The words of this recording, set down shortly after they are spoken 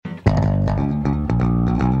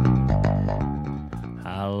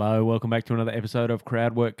Hello, welcome back to another episode of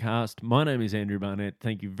Crowdworkcast. My name is Andrew Barnett.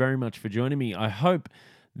 Thank you very much for joining me. I hope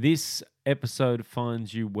this episode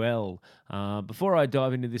finds you well. Before I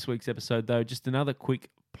dive into this week's episode, though, just another quick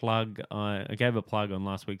plug. I gave a plug on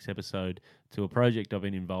last week's episode to a project I've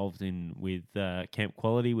been involved in with Camp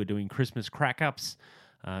Quality. We're doing Christmas crack-ups,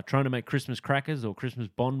 trying to make Christmas crackers or Christmas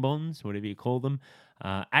bonbons, whatever you call them,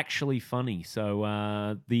 actually funny.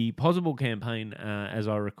 So the Possible campaign, as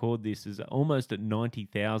I record this, is almost at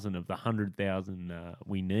 90,000 of the 100,000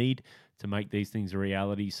 we need to make these things a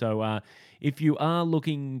reality. So if you are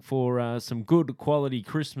looking for some good quality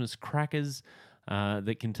Christmas crackers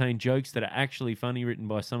that contain jokes that are actually funny, written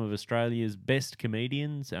by some of Australia's best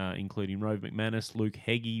comedians, including Rove McManus, Luke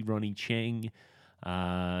Heggie, Ronnie Cheng,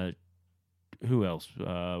 who else?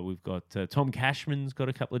 We've got Tom Cashman's got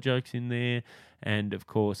a couple of jokes in there. And, of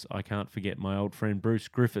course, I can't forget my old friend Bruce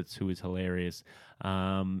Griffiths, who is hilarious.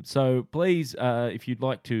 So please, if you'd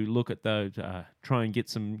like to look at those, try and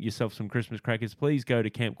get yourself some Christmas crackers, please go to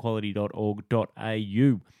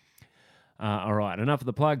campquality.org.au. All right, enough of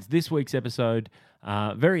the plugs. This week's episode,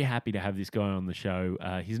 very happy to have this guy on the show.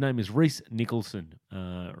 His name is Rhys Nicholson.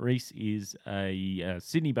 Rhys is a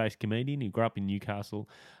Sydney-based comedian who grew up in Newcastle.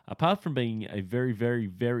 Apart from being a very, very,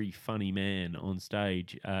 very funny man on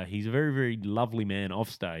stage, he's a very, very lovely man off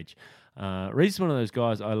stage. Rhys is one of those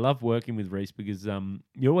guys. I love working with Rhys because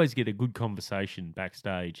you always get a good conversation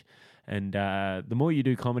backstage. And the more you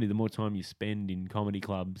do comedy, the more time you spend in comedy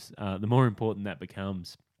clubs, the more important that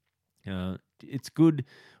becomes. It's good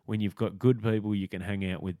when you've got good people you can hang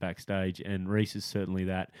out with backstage, and Rhys is certainly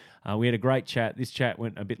that. We had a great chat. This chat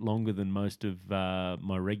went a bit longer than most of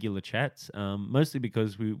my regular chats, mostly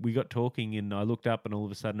because we got talking and I looked up and all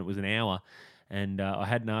of a sudden it was an hour, and I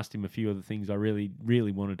hadn't asked him a few other things I really,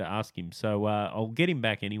 really wanted to ask him. So I'll get him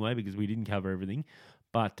back anyway because we didn't cover everything.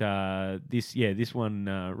 But this one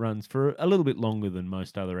runs for a little bit longer than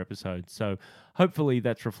most other episodes. So hopefully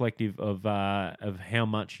that's reflective of how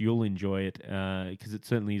much you'll enjoy it, because it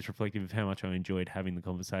certainly is reflective of how much I enjoyed having the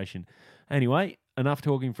conversation. Anyway, enough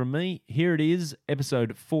talking from me. Here it is,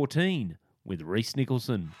 episode 14 with Rhys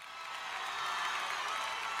Nicholson.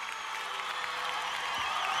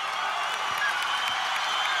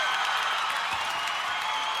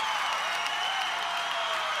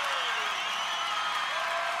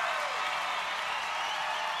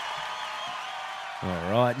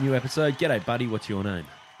 All right, new episode. G'day, buddy. What's your name?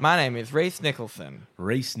 My name is Rhys Nicholson.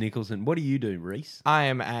 Rhys Nicholson. What do you do, Rhys? I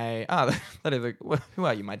am who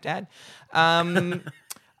are you, my dad? I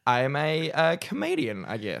am a comedian,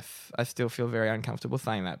 I guess. I still feel very uncomfortable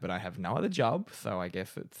saying that, but I have no other job, so I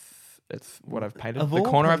guess it's what I've painted, the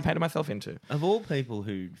corner I've painted myself into. Of all people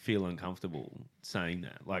who feel uncomfortable saying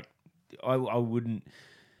that, like, I wouldn't...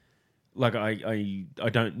 Like, I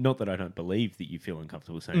don't, not that I don't believe that you feel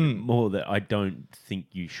uncomfortable saying it, more that I don't think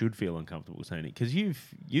you should feel uncomfortable saying it, because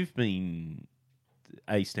you've been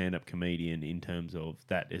a stand-up comedian in terms of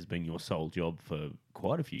that has been your sole job for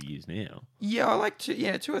quite a few years now. Yeah, I like 2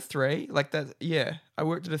 or 3, like that. Yeah, I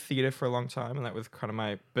worked at a theatre for a long time, and that was kind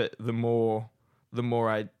of but the more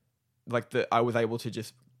I was able to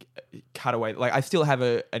just cut away. Like, I still have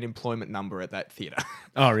an employment number at that theatre.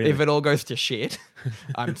 Oh, really? If it all goes to shit,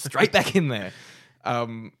 I'm straight back in there.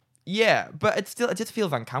 Yeah, but it just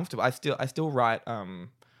feels uncomfortable. I still write on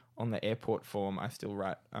the airport form. I still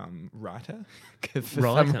write writer, because for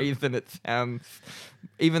some reason it sounds,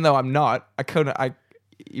 even though I'm not,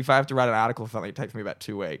 if I have to write an article or something, it takes me about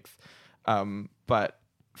 2 weeks. But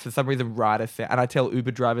for some reason, writer, and I tell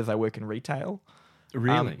Uber drivers I work in retail.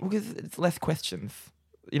 Really? Because it's less questions.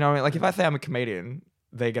 You know, like if I say I'm a comedian,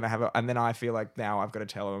 they're going to have and then I feel like now I've got to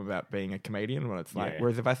tell them about being a comedian when it's like,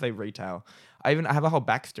 whereas if I say retail, I have a whole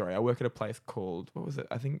backstory. I work at a place called, what was it?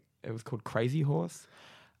 I think it was called Crazy Horse.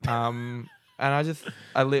 And I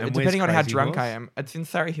live, depending on how drunk I am, it's in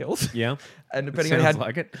Surrey Hills. Yeah. And depending on how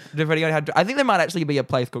I think there might actually be a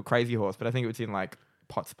place called Crazy Horse, but I think it was in like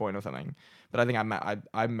Potts Point or something. But I think I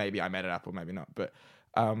made it up or maybe not. But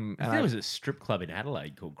I think there was a strip club in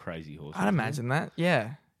Adelaide called Crazy Horse. I'd imagine that.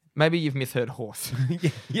 Yeah. Maybe you've misheard horse.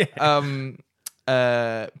 Yeah.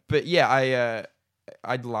 But yeah,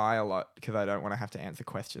 I'd lie a lot because I don't want to have to answer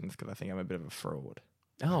questions because I think I'm a bit of a fraud.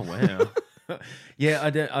 Oh, wow. Yeah, I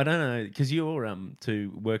don't know, because you're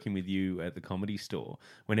working with you at the Comedy Store,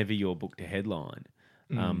 whenever you're booked to headline,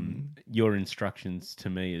 your instructions to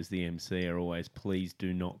me as the MC are always, please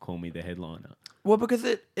do not call me the headliner. Well, because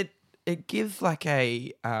it gives like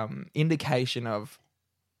a indication of,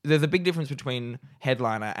 there's a big difference between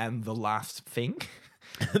headliner and the last thing.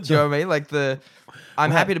 Do you know what I mean? Like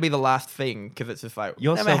I'm happy to be the last thing because it's just like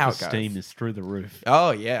Your no matter how it self-esteem goes. is through the roof.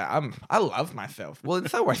 Oh yeah, I love myself. Well, in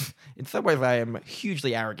some ways I am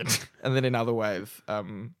hugely arrogant, and then in other ways, I'll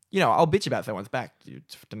bitch about someone's back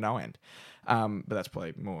to no end. But that's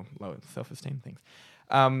probably more lower self-esteem things.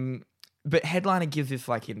 But headliner gives this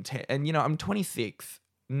like intent, and I'm 26.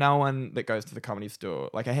 No one that goes to the Comedy Store,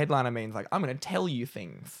 like a headliner means like I'm going to tell you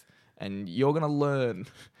things, and you're going to learn,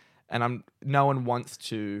 and no one wants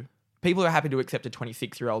to. People are happy to accept a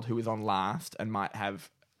 26-year-old who is on last and might have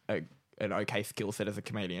an okay skill set as a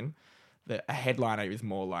comedian. A headliner is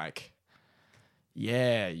more like,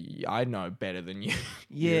 yeah, I know better than you.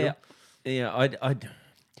 Yeah,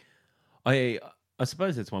 I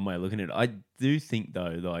suppose that's one way of looking at it. I do think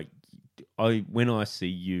though, like when I see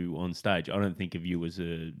you on stage, I don't think of you as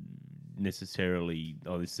necessarily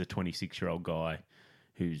this is a 26-year-old guy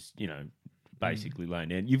who's basically laying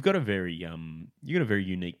down. You've got a very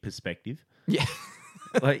unique perspective. Yeah.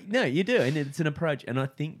 Like no, you do, and it's an approach, and I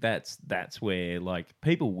think that's where like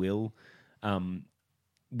people will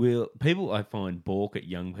people I find balk at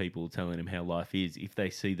young people telling them how life is if they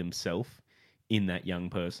see themselves in that young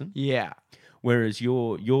person. Yeah. Whereas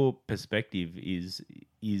your perspective is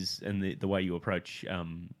and the way you approach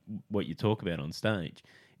what you talk about on stage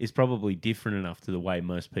is probably different enough to the way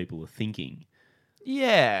most people are thinking.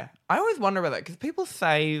 Yeah, I always wonder about that because people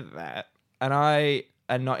say that, and I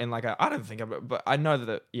am not in like I don't think of it, but I know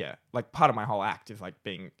that like part of my whole act is like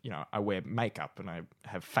being I wear makeup and I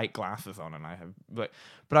have fake glasses on and I have but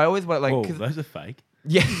I always want like oh those are fake.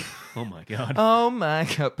 Yeah. Oh my god. Oh my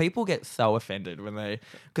god. People get so offended when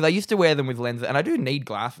because I used to wear them with lenses, and I do need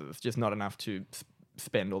glasses, just not enough to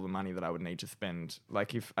spend all the money that I would need to spend,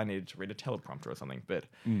 like if I needed to read a teleprompter or something. But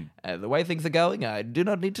the way things are going, I do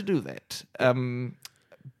not need to do that.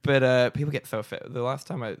 But people get so offended. The last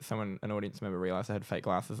time an audience member realized I had fake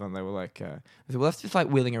glasses on, they were like, I said, well, that's just like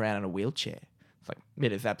wheeling around in a wheelchair. It's like,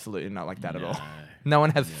 it is absolutely not like that at all. No one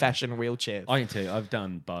has fashion wheelchairs. I can tell you, I've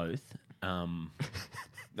done both.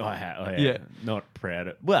 I have. Yeah. Not proud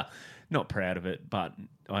of. Well, not proud of it, but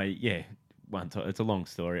one time. It's a long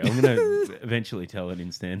story. I'm going to eventually tell it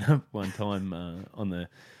in stand-up. One time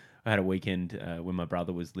I had a weekend when my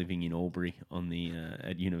brother was living in Albury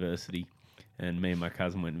at university, and me and my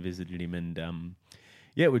cousin went and visited him, and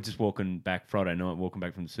we're just walking back Friday night, walking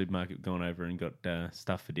back from the supermarket, going over and got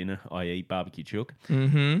stuff for dinner, i.e. barbecue chook,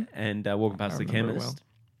 and walking past the chemist,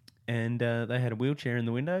 and they had a wheelchair in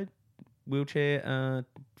the window. Wheelchair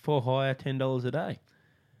for hire, $10 a day.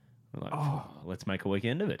 We're like, let's make a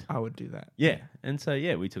weekend of it. I would do that. Yeah, and so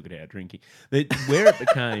we took it out drinking. Where it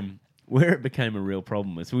became a real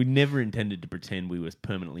problem was we never intended to pretend we were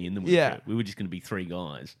permanently in the wheelchair. Yeah. We were just going to be three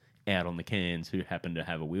guys out on the cans who happened to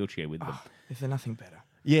have a wheelchair with them. Is there nothing better?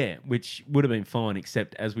 Yeah, which would have been fine,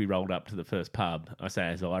 except as we rolled up to the first pub, I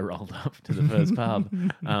rolled up to the first pub,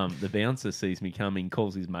 the bouncer sees me coming,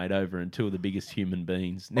 calls his mate over, and two of the biggest human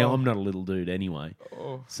beings. Now, I'm not a little dude anyway,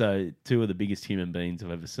 so two of the biggest human beings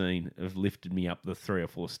I've ever seen have lifted me up the 3 or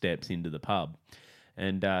 4 steps into the pub.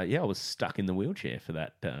 And, I was stuck in the wheelchair for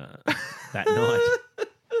that night.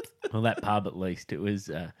 Well, that pub at least. It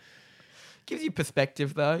was... Gives you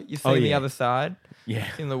perspective, though. You see the other side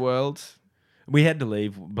in the world. We had to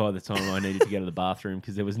leave by the time I needed to go to the bathroom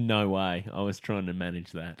because there was no way I was trying to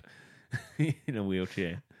manage that in a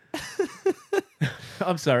wheelchair.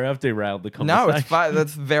 I'm sorry, I've derailed the conversation. No, it's fine.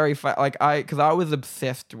 That's very fun. Like because I was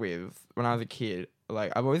obsessed with when I was a kid.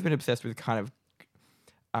 Like I've always been obsessed with kind of,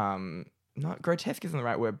 not grotesque isn't the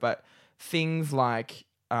right word, but things like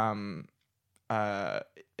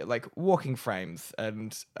walking frames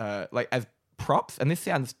and like as props, and this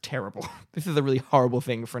sounds terrible. This is a really horrible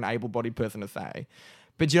thing for an able-bodied person to say,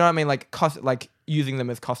 but do you know what I mean? Like using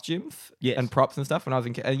them as costumes and props and stuff. When I was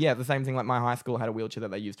in, the same thing. Like my high school had a wheelchair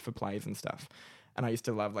that they used for plays and stuff, and I used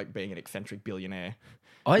to love like being an eccentric billionaire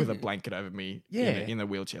with a blanket over me in the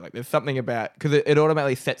wheelchair. Like there's something about because it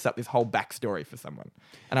automatically sets up this whole backstory for someone.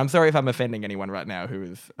 And I'm sorry if I'm offending anyone right now who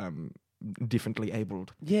is differently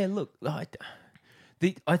abled. Yeah, look,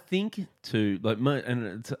 I think too, like,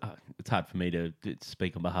 and it's hard for me to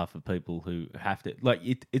speak on behalf of people who have to. Like,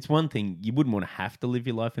 it's one thing you wouldn't want to have to live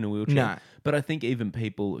your life in a wheelchair. No. But I think even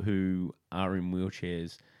people who are in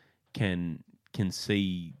wheelchairs can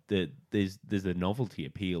see that there's a novelty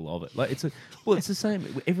appeal of it. Like it's the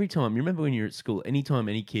same every time. You remember when you're at school, anytime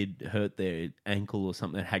any kid hurt their ankle or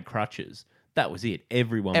something that had crutches, that was it.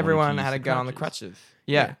 Everyone had to go on the crutches.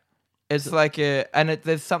 Yeah. It's like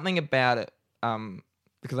there's something about it.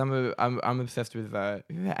 Because I'm obsessed with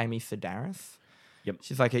Amy Sedaris. Yep.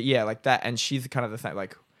 She's like like that, and she's kind of the same.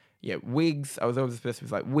 Like, wigs. I was always obsessed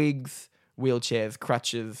with like wigs, wheelchairs,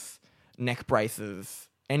 crutches, neck braces,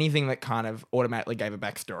 anything that kind of automatically gave a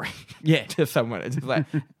backstory Yeah. to someone. It's just like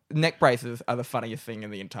neck braces are the funniest thing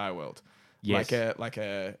in the entire world. Yes. Like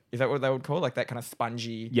a is that what they would call like that kind of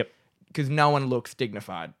spongy? Yep. Because no one looks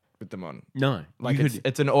dignified with them on. No. Like you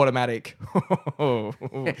it's an automatic. Oh,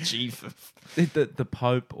 Jesus. the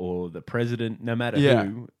Pope or the President, no matter Yeah.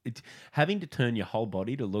 who, it's having to turn your whole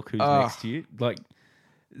body to look who's next to you. Like,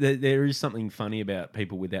 there is something funny about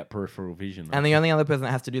people without peripheral vision. And the only other person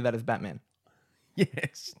that has to do that is Batman.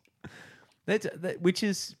 Yes. Which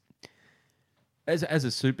is, as a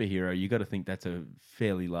superhero, you got to think that's a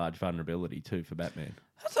fairly large vulnerability too for Batman.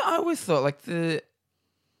 That's what I always thought. Like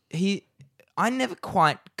I never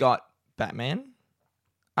quite got Batman.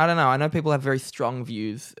 I don't know. I know people have very strong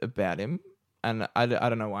views about him, and I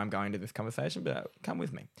don't know why I'm going to this conversation, but come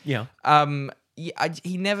with me. Yeah. Yeah,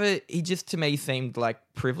 he just to me seemed like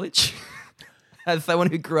privilege. As someone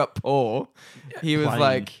who grew up poor, he was Plain.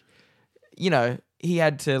 like, he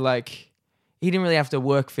had to like, he didn't really have to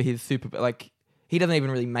work for his like, he doesn't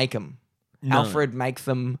even really make them. No. Alfred makes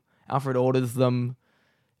them. Alfred orders them.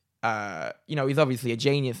 He's obviously a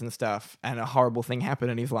genius and stuff, and a horrible thing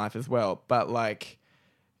happened in his life as well. But like,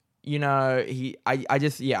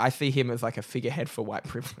 I see him as like a figurehead for white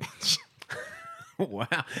privilege. Wow,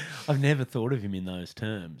 I've never thought of him in those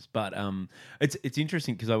terms, but it's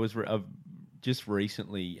interesting because I've just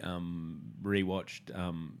recently rewatched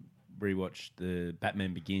the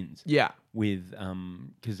Batman Begins. Yeah. With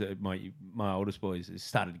because my oldest boy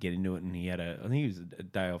started to get into it, and I think he was a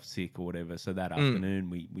day off sick or whatever. So that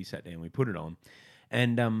afternoon we sat down, we put it on,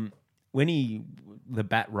 and when the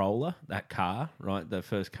Bat Roller, that car, right, the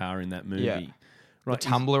first car in that movie. Yeah. Right, The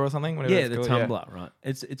Tumbler or something? Whatever yeah, it's the called, Tumbler, right.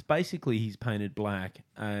 It's basically he's painted black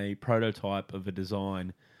a prototype of a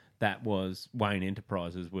design that was Wayne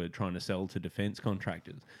Enterprises were trying to sell to defence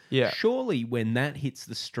contractors. Yeah. Surely when that hits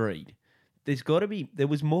the street, there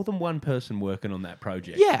was more than one person working on that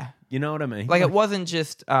project. Yeah. You know what I mean? Like it wasn't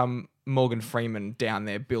just Morgan Freeman down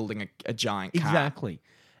there building a giant car. Exactly.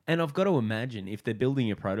 And I've got to imagine if they're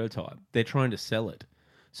building a prototype, they're trying to sell it.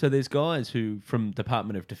 So there's guys who, from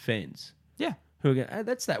Department of Defence, Yeah. who are going, hey,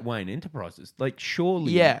 that's that Wayne Enterprises. Like,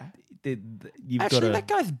 surely Yeah. you've Actually, got to... that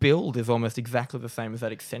guy's build is almost exactly the same as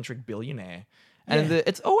that eccentric billionaire. And Yeah.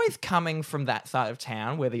 it's always coming from that side of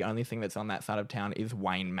town where the only thing that's on that side of town is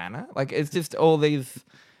Wayne Manor. Like, it's just all these...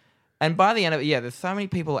 And by the end of it, there's so many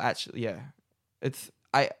people actually... Yeah.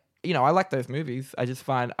 I like those movies. I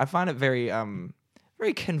find it very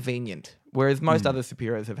very convenient. Whereas most other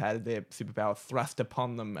superheroes have had their superpower thrust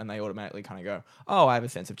upon them and they automatically kind of go, oh, I have a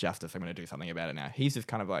sense of justice. I'm going to do something about it now. He's just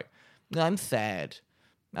kind of like, no, I'm sad.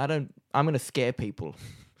 I'm going to scare people.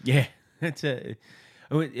 Yeah. Have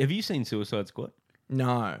you seen Suicide Squad?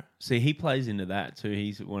 No. See, he plays into that. So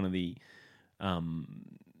he's one of the...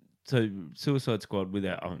 So Suicide Squad,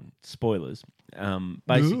 without spoilers,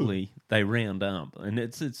 basically they round up, and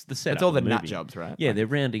it's the setup. It's all of the movie. nut jobs, right? Yeah, they're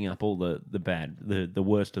rounding up all the bad, the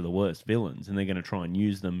worst of the worst villains, and they're going to try and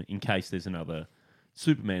use them in case there's another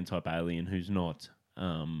Superman type alien who's not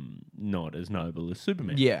as noble as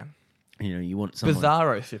Superman. Yeah. You want someone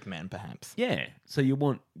Bizarro Superman, perhaps. Yeah, so you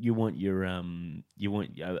want a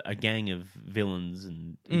gang of villains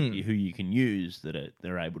and who you can use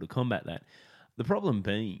they're able to combat that. The problem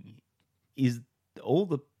being is they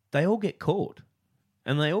all get caught,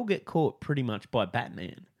 and they all get caught pretty much by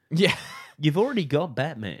Batman. Yeah. You've already got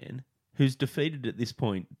Batman, who's defeated at this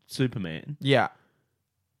point Superman. Yeah.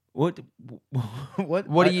 What do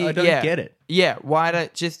you? I don't get it. Yeah. Why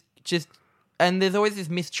don't just? And there's always this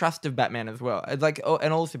mistrust of Batman as well. It's like,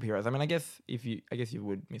 and all superheroes. I mean, I guess you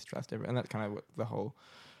would mistrust everyone, and that's kind of what the whole.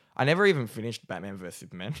 I never even finished Batman vs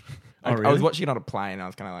Superman. Oh, really? I was watching it on a plane. And I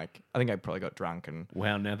was kind of like, I think I probably got drunk and.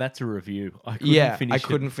 Wow, now that's a review. I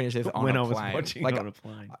couldn't finish this on when a I was plane. watching like, it on a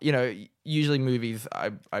plane. Usually movies,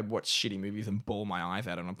 I watch shitty movies and bawl my eyes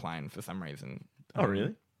out on a plane for some reason. Oh,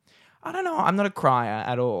 really? I don't know. I'm not a crier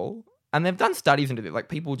at all. And they've done studies into this. Like,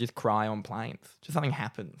 people just cry on planes. Just something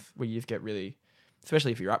happens where you just get really...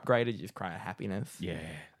 Especially if you're upgraded, you just cry at happiness. Yeah.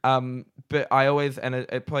 But I always... And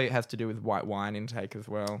it probably has to do with white wine intake as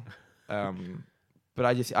well. But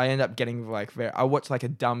I end up getting, like... I watch, like, a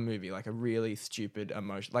dumb movie. Like, a really stupid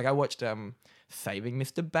emotion... Like, I watched Saving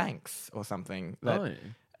Mr. Banks or something.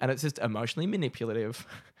 And it's just emotionally manipulative.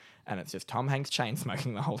 And it's just Tom Hanks chain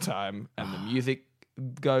smoking the whole time. And the music...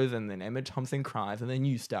 goes and then Emma Thompson cries and then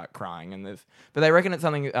you start crying but they reckon it's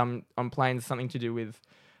something on planes, something to do with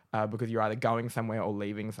because you're either going somewhere or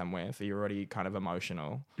leaving somewhere, so you're already kind of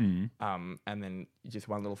emotional, and then just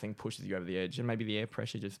one little thing pushes you over the edge, and maybe the air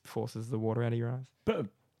pressure just forces the water out of your eyes. But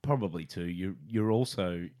probably too. You're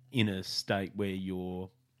also in a state where you're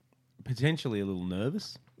potentially a little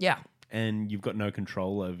nervous, Yeah. and you've got no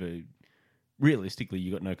control over. Realistically,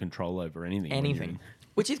 you've got no control over anything. when you're Anything.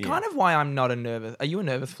 Which is kind of why I'm not a nervous. Are you a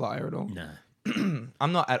nervous flyer at all? No.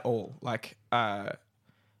 I'm not at all. Like,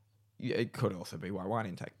 it could also be wine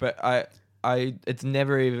intake, but it's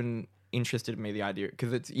never even interested in me, the idea,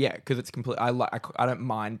 because it's complete. I don't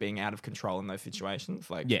mind being out of control in those situations.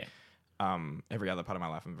 Like, Yeah. every other part of my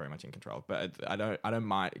life, I'm very much in control, but I don't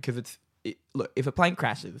mind, because look, if a plane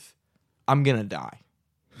crashes, I'm gonna die.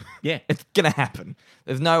 Yeah. It's gonna happen.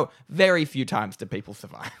 There's very few times do people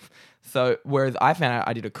survive. So whereas I found out,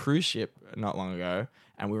 I did a cruise ship not long ago,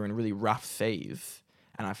 and we were in really rough seas,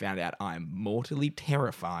 and I found out I'm mortally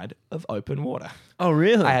terrified of open water. Oh,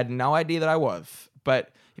 really? I had no idea that I was.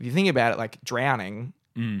 But if you think about it, like drowning,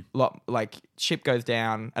 like ship goes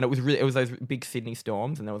down, and it was those big Sydney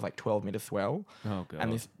storms, and there was like 12-meter swell. Oh,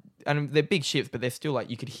 God. And they're big ships, but they're still like,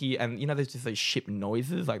 you could hear, and there's just those ship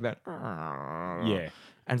noises like that. Yeah.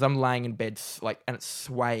 And so I'm laying in bed, and it's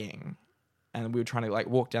swaying, and we were trying to like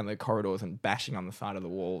walk down the corridors and bashing on the side of the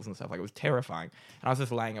walls and stuff. Like, it was terrifying. And I was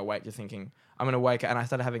just laying awake, just thinking, I'm gonna wake up. And I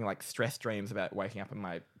started having like stress dreams about waking up, and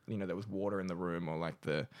there was water in the room, or like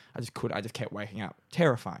I just kept waking up.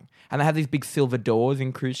 Terrifying. And they have these big silver doors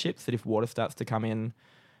in cruise ships that if water starts to come in,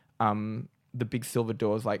 the big silver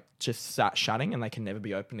doors like just start shutting, and they can never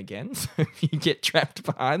be opened again. So if you get trapped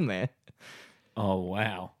behind there. Oh,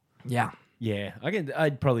 wow. Yeah. Yeah,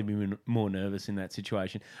 I'd probably be more nervous in that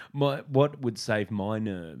situation. What would save my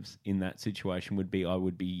nerves in that situation would be I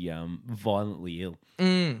would be violently ill.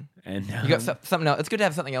 And You got something else. It's good to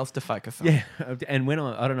have something else to focus on. yeah, and when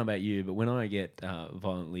I don't know about you, but when I get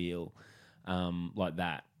violently ill, like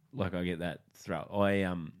that, like I get that throat,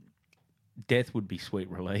 death would be sweet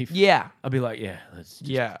relief. Yeah. I'd be like, yeah, let's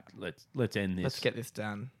end this. Let's get this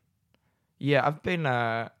done. Yeah, I've been.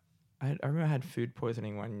 I remember I had food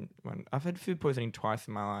poisoning when I've had food poisoning twice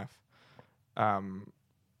in my life,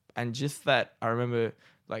 and just that I remember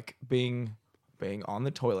like being on the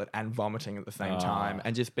toilet and vomiting at the same time,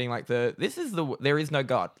 and just being like there is no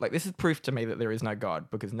God. Like, this is proof to me that there is no God,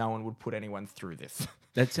 because no one would put anyone through this.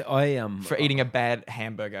 That's for eating a bad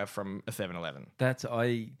hamburger from a 7-Eleven. That's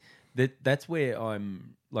where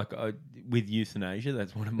I'm like, with euthanasia.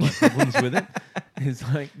 That's one of my problems with it. It's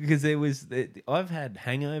like, because I've had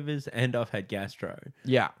hangovers and I've had gastro.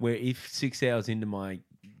 Yeah. Where if 6 hours into my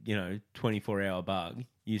 24-hour bug,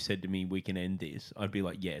 you said to me, we can end this, I'd be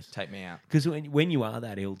like, yes, take me out. Because when you are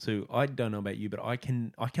that ill too, I don't know about you, but I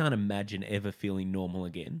can't imagine ever feeling normal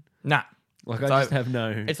again. Nah. Like, I just have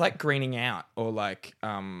no. It's like greening out, or like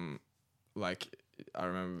I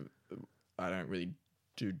remember I don't really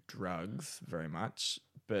do drugs very much,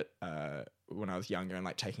 but when I was younger, and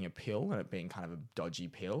like taking a pill and it being kind of a dodgy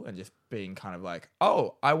pill, and just being kind of like,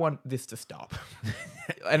 oh, I want this to stop.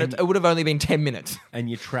 and it would have only been 10 minutes. And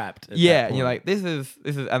you're trapped. Yeah. And you're like, this is,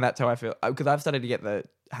 and that's how I feel. Because I've started to get the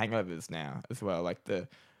hangovers now as well. Like the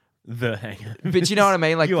hangover. But you know what I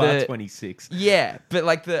mean? Like, you are 26. Yeah. But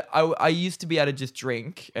like I used to be able to just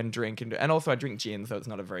drink, and also I drink gin, so it's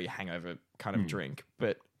not a very hangover kind of drink.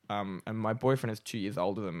 But and my boyfriend is 2 years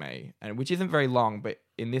older than me, and which isn't very long, but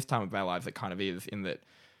in this time of our lives, it kind of is, in that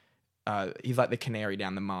he's like the canary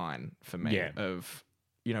down the mine for me. Yeah. Of,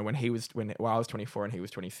 when I was 24 and he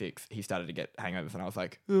was 26, he started to get hangovers, and I was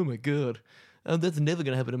like, oh my God, that's never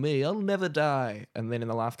going to happen to me. I'll never die. And then in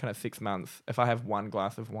the last kind of 6 months, if I have one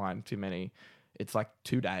glass of wine too many, it's like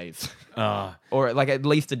 2 days. Or like at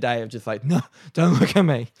least a day of just like, no, don't look at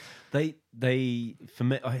me. They for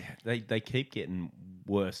me, they keep getting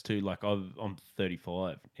worse too. Like, I'm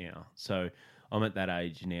 35 now, so I'm at that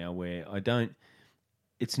age now where I don't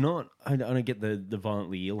get the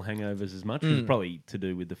violently ill hangovers as much. It's probably to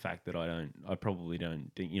do with the fact that I probably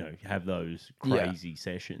don't have those crazy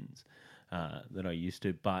sessions that I used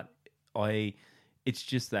to. But it's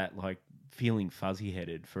just that, like, feeling fuzzy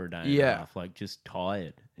headed for a day and a half, like just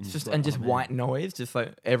tired. And just white noise, just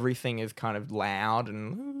like everything is kind of loud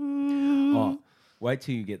and. Oh, wait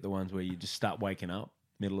till you get the ones where you just start waking up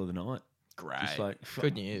middle of the night. Great. Just like,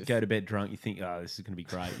 good news. Go to bed drunk. You think, oh, this is going to be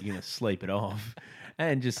great. You're going to sleep it off.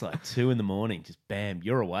 And just like 2 a.m, just bam,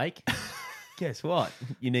 you're awake. Guess what?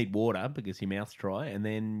 You need water because your mouth's dry. And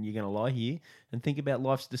then you're going to lie here and think about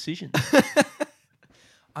life's decisions.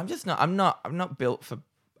 I'm not built for,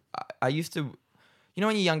 I used to, when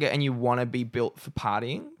you're younger and you want to be built for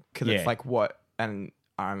partying, because it's like what, and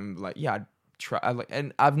I'm like, yeah, I'd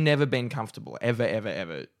and I've never been comfortable ever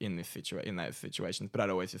in in those situations. But I'd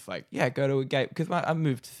always just like, yeah, go to a gay, because I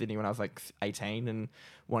moved to Sydney when I was like 18 and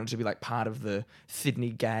wanted to be like part of the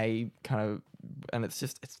Sydney gay kind of. And it's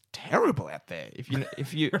terrible out there.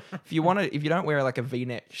 If you don't wear like a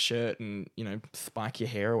V-neck shirt and spike your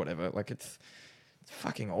hair or whatever, like it's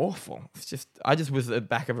fucking awful. I just was at the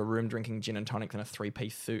back of a room drinking gin and tonics in a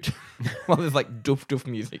 3-piece suit while there's like doof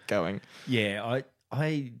music going. Yeah,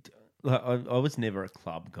 I was never a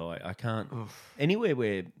club guy. I can't anywhere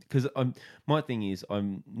where, because my thing is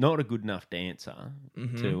I'm not a good enough dancer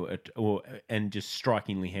and just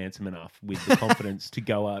strikingly handsome enough with the confidence to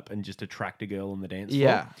go up and just attract a girl on the dance floor.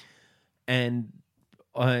 Yeah, and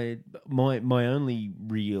my only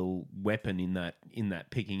real weapon in that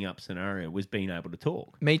picking up scenario was being able to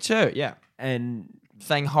talk. Me too. Yeah, and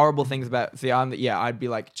saying horrible things about. I'd be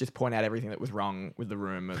like, just point out everything that was wrong with the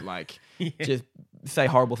room and like just say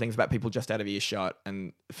horrible things about people just out of earshot.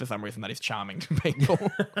 And for some reason, that is charming to people.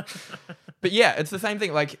 But yeah, it's the same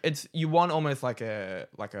thing. Like you want almost like a.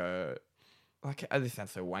 This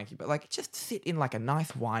sounds so wanky, but like just sit in like a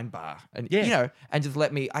nice wine bar and and just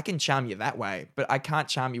I can charm you that way, but I can't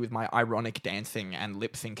charm you with my ironic dancing and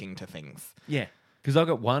lip syncing to things. Yeah, because I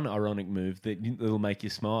got one ironic move that'll make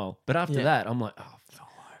you smile, but after that, I'm like,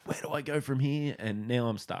 where do I go from here? And now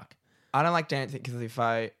I'm stuck. I don't like dancing because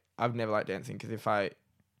I've never liked dancing because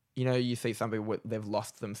you see some people they've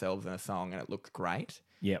lost themselves in a song and it looks great.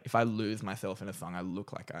 Yeah. If I lose myself in a song, I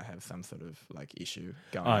look like I have some sort of like issue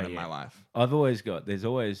going on in my life. I've always got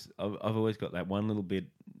that one little bit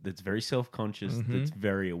that's very self-conscious, that's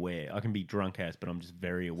very aware. I can be drunk ass, but I'm just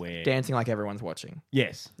very aware. Dancing like everyone's watching.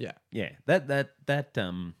 Yes. Yeah. Yeah. That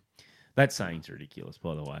saying's ridiculous,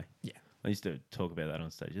 by the way. Yeah. I used to talk about that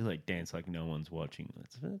on stage. It's like dance like no one's watching.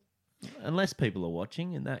 Unless people are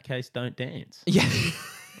watching, in that case, don't dance. Yeah.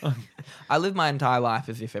 I live my entire life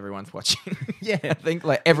as if everyone's watching. Yeah. I think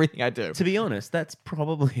like everything I do. To be honest, that's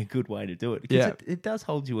probably a good way to do it. Because it does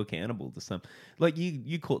hold you accountable to some. Like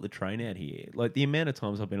you caught the train out here. Like the amount of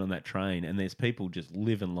times I've been on that train and there's people just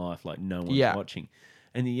living life like no one's watching.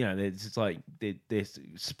 And it's like they're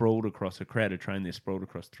sprawled across a crowded train. They're sprawled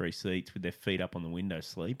across 3 seats with their feet up on the window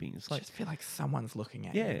sleeping. It's like, I just feel like someone's looking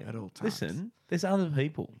at you at all times. Listen, there's other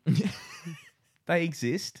people. They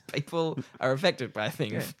exist. People are affected by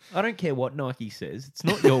things. Yeah. I don't care what Nike says. It's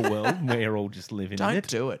not your world. We're all just living in it. Don't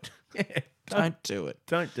do it. Yeah, don't do it.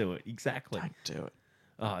 Don't do it. Exactly. Don't do it.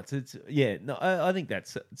 Oh, no. I think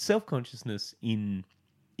that's self-consciousness in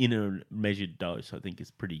a measured dose. I think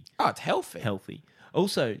is pretty. Oh, it's healthy. Healthy.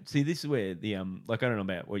 Also, see, this is where the like I don't know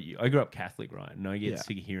about I grew up Catholic, right? And I get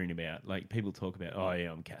sick of hearing about like people talk about, oh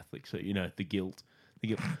yeah, I'm Catholic, so the guilt.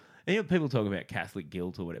 And people talk about Catholic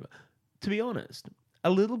guilt or whatever. To be honest,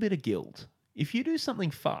 a little bit of guilt. If you do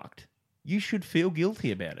something fucked, you should feel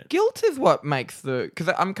guilty about it. Guilt is what makes because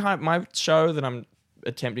my show that I'm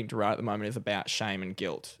attempting to write at the moment is about shame and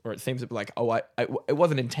guilt, or it seems to be like, it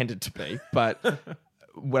wasn't intended to be, but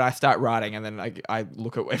when I start writing and then I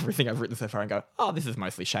look at everything I've written so far and go, oh, this is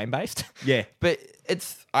mostly shame based. Yeah, but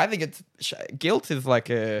I think guilt is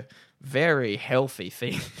like a very healthy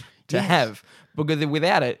thing to have, because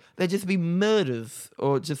without it, there'd just be murders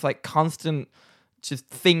or just like constant,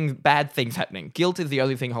 bad things happening. Guilt is the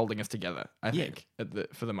only thing holding us together, I think,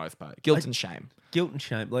 for the most part. Guilt and shame. Guilt and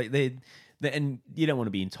shame, like and you don't want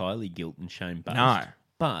to be entirely guilt and shame based. No,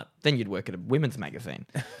 but then you'd work at a women's magazine.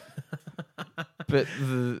 But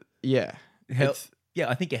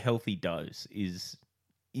I think a healthy dose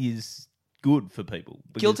is good for people.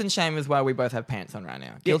 Guilt and shame is why we both have pants on right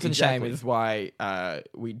now. Guilt and shame is why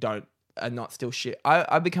we are not still shit.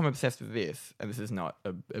 I've become obsessed with this, and this is not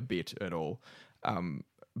a bit at all.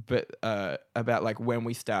 But about like when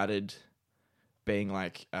we started being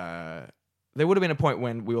like, there would have been a point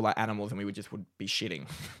when we were like animals and we would be shitting.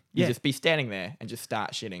 You'd just be standing there and just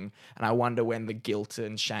start shitting. And I wonder when the guilt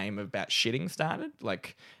and shame about shitting started.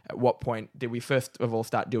 Like, at what point did we first of all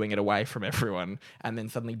start doing it away from everyone, and then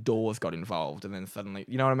suddenly doors got involved, and then suddenly,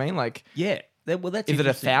 you know what I mean? Like, yeah. Well, that's is it a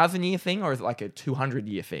 1,000-year thing, or is it like a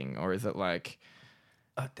 200-year thing, or is it like?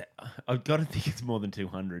 I've got to think it's more than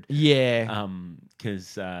 200. Yeah.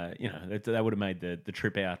 Because that would have made the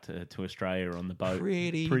trip out to Australia on the boat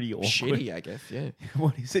pretty awkward. Shitty, I guess. Yeah.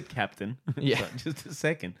 What is it, Captain? Yeah. Like, just a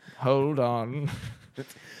second. Hold on.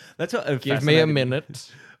 That's what. Give me a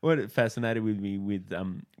minute. What it fascinated with me with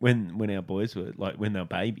when our boys were like when they're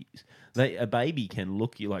babies, a baby can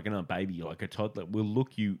look you like a baby, like a toddler will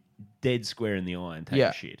look you dead square in the eye and take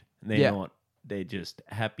a shit. And they're not. They're just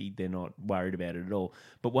happy. They're not worried about it at all.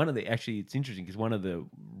 But it's interesting because one of the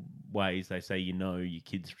ways they say your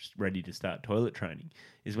kid's ready to start toilet training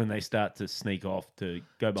is when they start to sneak off to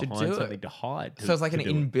go do behind it. something to hide. So it's like to an do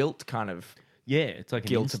it. inbuilt kind of Yeah, it's like an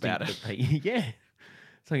guilt instinct about it. that they, yeah,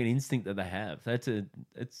 it's like an instinct that they have.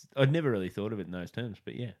 I'd never really thought of it in those terms,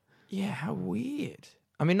 but yeah. Yeah, how weird.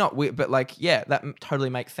 I mean, not weird, but like, yeah, that totally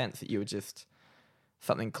makes sense that you would just,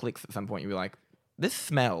 something clicks at some point. You'd be like, this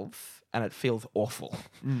smells and it feels awful.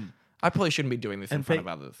 I probably shouldn't be doing this in front of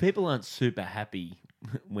others. People aren't super happy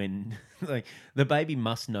when, like, the baby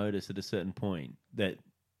must notice at a certain point that,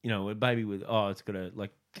 a baby it's got to,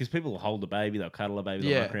 like, because people will hold a baby, they'll cuddle a baby,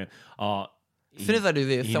 they'll Yeah. walk around. Oh, As soon as I do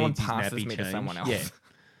this, he someone needs his passes nappy me to changed. someone else. Yeah.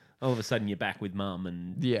 All of a sudden you're back with mum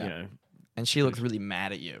and, Yeah. And she looks really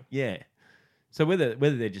mad at you. Yeah. So whether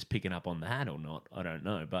they're just picking up on that or not, I don't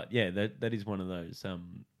know. But yeah, that is one of those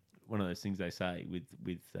things they say with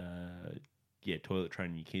toilet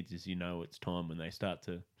training your kids is it's time when they start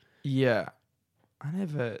to. Yeah.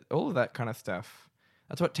 All of that kind of stuff.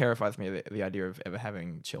 That's what terrifies me, the idea of ever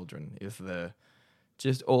having children, is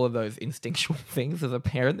just all of those instinctual things as a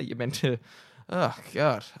parent that you're meant to. Oh,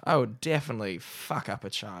 God. I would definitely fuck up a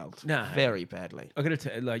child. No. Very badly. I got to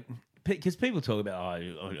tell you, like, because people talk about, I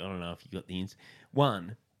don't know if you got the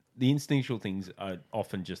the instinctual things are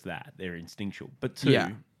often just that. They're instinctual. But two,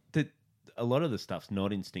 Yeah. a lot of the stuff's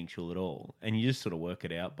not instinctual at all. And you just sort of work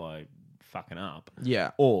it out by fucking up.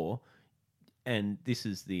 Yeah. And this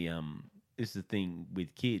is the thing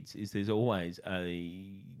with kids, is there's always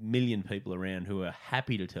a million people around who are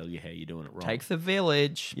happy to tell you how you're doing it wrong. Takes a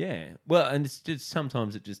village. Yeah. Well, and it's just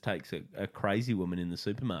sometimes it just takes a crazy woman in the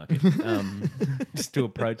supermarket just to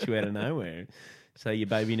approach you out of nowhere. Say your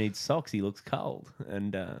baby needs socks, he looks cold.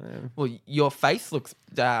 And Well, your face looks.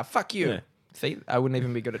 Fuck you. Yeah. See, I wouldn't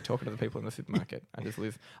even be good at talking to the people in the supermarket. I just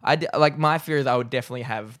lose. My fear is I would definitely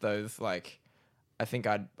have those, like, I think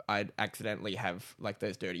I'd accidentally have, like,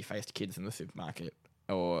 those dirty faced kids in the supermarket,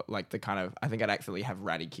 or like I think I'd accidentally have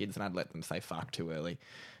ratty kids and I'd let them say fuck too early,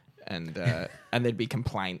 and and there'd be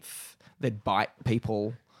complaints. They'd bite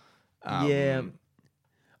people. yeah.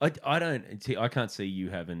 I don't see. I can't see you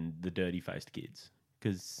having the dirty faced kids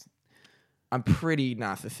because. I'm pretty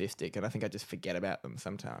narcissistic, and I think I just forget about them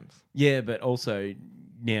sometimes. Yeah, but also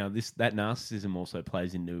now that narcissism also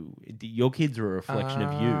plays into your kids are a reflection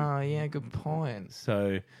of you. Oh, yeah, good point.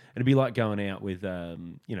 So it'd be like going out with,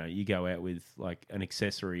 you go out with like an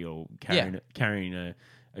accessory or carrying a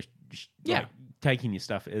like, taking your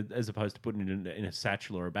stuff as opposed to putting it in a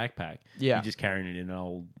satchel or a backpack. Yeah. You're just carrying it in an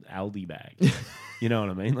old Aldi bag. You know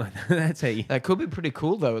what I mean? Like that's how you. That could be pretty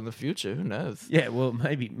cool though in the future. Who knows? Yeah, well,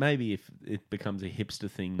 maybe if it becomes a hipster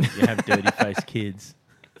thing, you have dirty faced kids.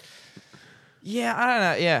 Yeah, I don't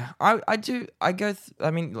know. Yeah, I do.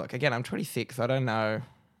 I mean, look, again, I'm 26. So I don't know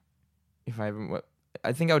if I even.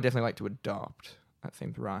 I think I would definitely like to adopt. That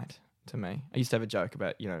seems right to me. I used to have a joke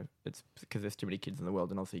about, it's because there's too many kids in the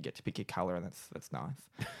world, and also you get to pick your color, and that's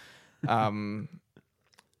nice. I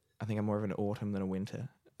think I'm more of an autumn than a winter.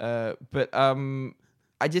 But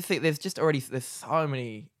I just think there's so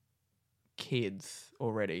many kids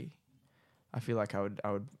already. I feel like I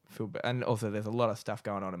would feel bad. And also there's a lot of stuff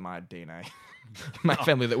going on in my DNA, my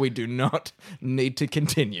family, that we do not need to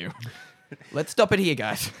continue. Let's stop it here,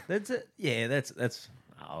 guys. That's it. Yeah, that's.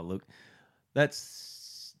 Oh, look,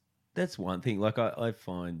 that's one thing. Like I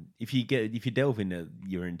find if you delve into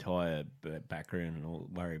your entire background and all,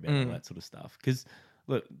 worry about all that sort of stuff, because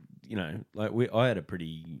look, I had a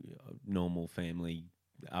pretty normal family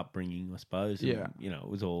upbringing, I suppose. Yeah. And, it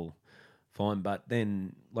was all fine. But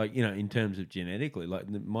then, in terms of genetically,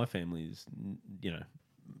 my family is,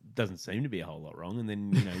 doesn't seem to be a whole lot wrong. And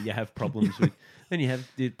then, you have problems with, then you have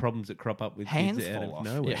the problems that crop up with Hands kids out fall of off.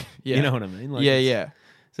 nowhere. Yeah. You know what I mean? Yeah.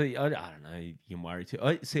 So I don't know. You can worry too.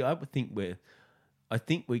 I would think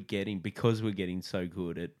we're getting, because we're getting so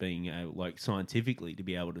good at being able, scientifically, to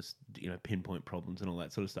be able to pinpoint problems and all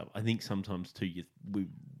that sort of stuff. I think sometimes too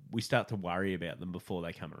we start to worry about them before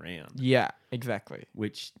they come around. Yeah, exactly.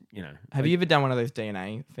 Which Have you ever done one of those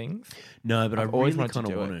DNA things? No, but I've I always really wanted kind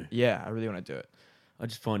to of do want it. to. Yeah, I really want to do it. I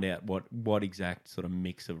just find out what exact sort of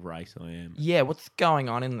mix of race I am. Yeah, what's going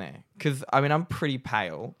on in there? Because I mean, I'm pretty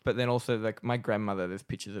pale, but then also my grandmother. There's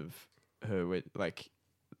pictures of her with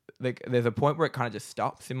there's a point where it kind of just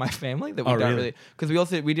stops in my family that we don't really.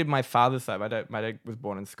 Because we did my father's side. My dad was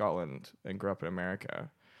born in Scotland and grew up in America,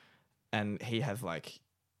 and he has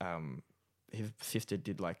his sister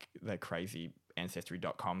did the crazy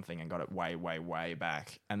Ancestry.com thing and got it way, way, way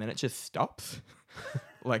back, and then it just stops.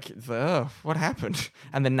 What happened?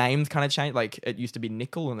 And the names kind of changed. It used to be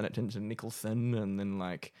Nickel, and then it turned to Nicholson, and then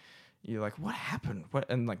you're like, what happened? What?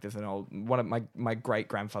 And like, there's an old one of my great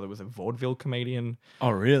grandfather was a vaudeville comedian, Oh,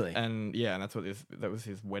 really? and yeah, and that was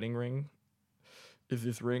his wedding ring. Is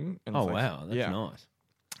this ring? And Oh, it's like, wow. That's nice.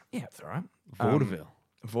 Yeah, it's all right. Vaudeville.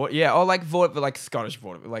 Or like vaudeville, like Scottish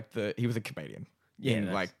vaudeville. Like he was a comedian. Yeah, in,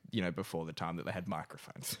 that's- like, you know, before the time that they had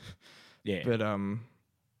microphones. Yeah. But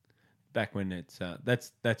Back when it's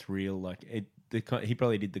that's real. Like he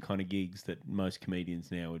probably did the kind of gigs that most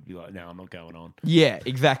comedians now would be like, no, I'm not going on. yeah,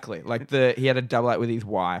 exactly. Like he had a double act with his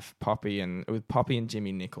wife, Poppy, and it was Poppy and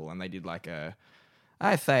Jimmy Nicol, and they did like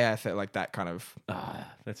I say like that kind of.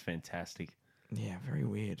 That's fantastic. Yeah, very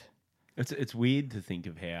weird. It's weird to think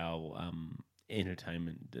of how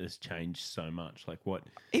entertainment has changed so much. Like what?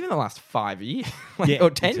 Even the last 5 years, or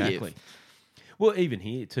 10 years. Well, even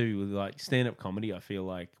here too, with like stand-up comedy, I feel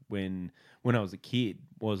like when I was a kid,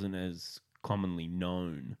 wasn't as commonly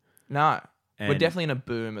known. No, we're And- definitely in a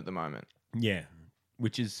boom at the moment. Yeah,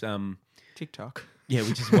 which is TikTok. yeah,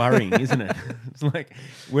 which is worrying, isn't it? It's like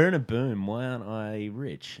we're in a boom. Why aren't I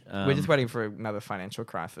rich? We're just waiting for another financial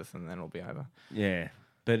crisis, and then it'll be over. Yeah,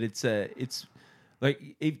 but it's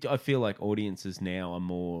like I feel like audiences now are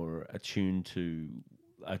more attuned to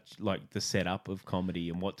like the setup of comedy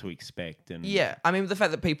and what to expect. And Yeah, I mean, the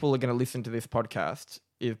fact that people are going to listen to this podcast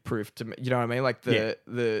is proof to me. You know what I mean? Like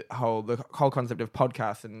the whole concept of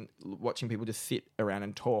podcasts and watching people just sit around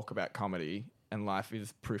and talk about comedy and life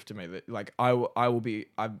is proof to me that like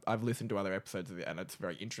I've listened to other episodes of it and it's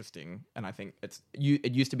very interesting. And I think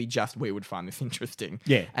it used to be just we would find this interesting.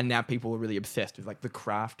 Yeah. And now people are really obsessed with like the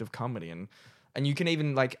craft of comedy and you can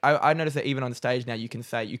even like I noticed that even on stage now you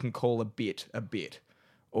can call a bit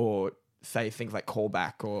or say things like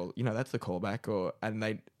callback or, you know, that's the callback and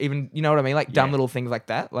they even, you know what I mean? Like dumb little things like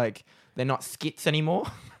that. Like they're not skits anymore.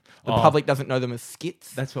 The public doesn't know them as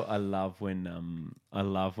skits. That's what I love when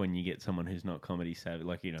you get someone who's not comedy savvy,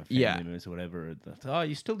 like, you know, family members or whatever. Oh,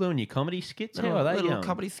 you're still doing your comedy skits? How are they little going?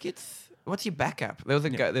 comedy skits. What's your backup? There was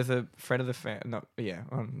a guy, there's a friend of the family. Not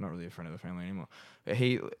really a friend of the family anymore. But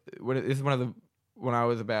this is when I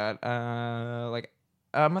was about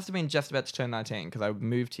I must have been just about to turn 19 because I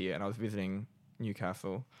moved here and I was visiting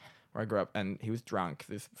Newcastle where I grew up and he was drunk,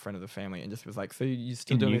 this friend of the family, and just was like, so you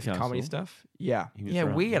still doing this comedy stuff? Yeah. Yeah,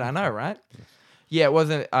 drunk. weird, I know, right? Yes. Yeah, it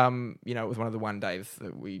wasn't, you know, it was one of the one days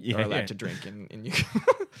that we are allowed to drink in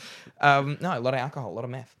Newcastle. No, a lot of alcohol, a lot of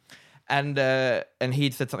meth. And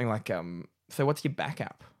he'd said something like, so what's your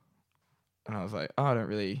backup? And I was like, oh, I don't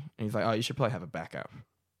really. And he's like, oh, you should probably have a backup.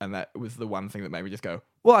 And that was the one thing that made me just go,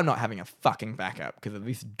 well, I'm not having a fucking backup because of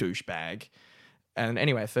this douchebag. And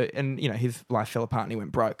anyway, you know, his life fell apart and he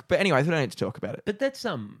went broke. But anyways, we don't need to talk about it. But that's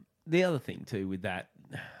the other thing too with that.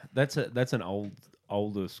 That's an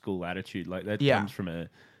older school attitude. Like that comes from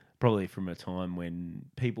probably from a time when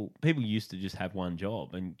people used to just have one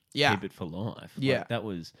job and keep it for life. Yeah, like that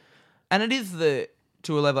was, and it is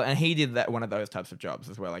to a level, and he did that one of those types of jobs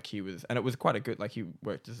as well. Like he was, and it was quite a good. Like he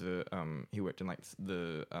worked as he worked in like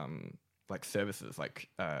the like services, like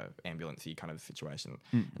ambulance-y kind of situation.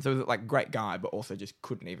 And so it was like great guy, but also just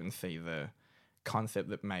couldn't even see the concept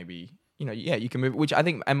that maybe, you know, you can move, which I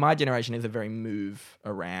think in my generation is a very move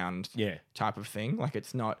around type of thing. Like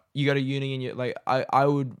it's not, you go to uni and you like, I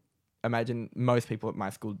would imagine most people at my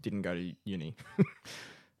school didn't go to uni.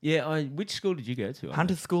 Yeah, which school did you go to?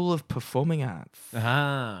 Hunter School of Performing Arts.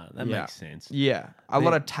 Ah, that makes sense. Yeah. A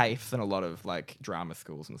lot of TAFEs and a lot of like drama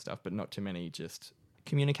schools and stuff, but not too many just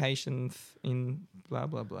communications in blah,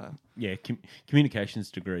 blah, blah. Yeah, communications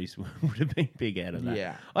degrees would have been big out of that.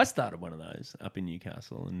 Yeah. I started one of those up in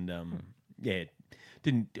Newcastle and,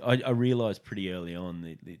 I realised pretty early on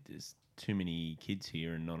that there's too many kids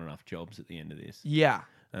here and not enough jobs at the end of this. Yeah.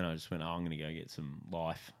 And I just went, I'm going to go get some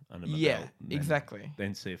life under my belt. Yeah, exactly.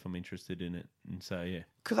 Then see if I'm interested in it. And so, yeah.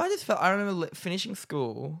 Because I remember finishing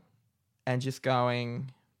school and just going,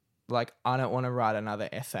 like, I don't want to write another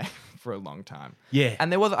essay for a long time. Yeah. And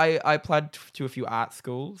there was, I applied to a few art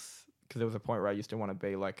schools because there was a point where I used to want to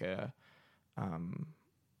be like a,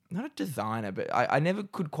 not a designer, but I never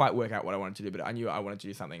could quite work out what I wanted to do, but I knew I wanted to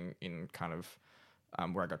do something in kind of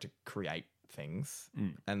where I got to create things.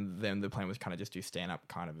 And then the plan was kind of just do stand-up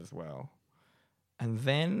kind of as well. And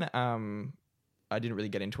then I didn't really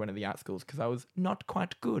get into any of the art schools because I was not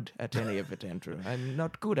quite good at any of it, Andrew. I'm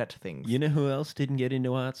not good at things. You know who else didn't get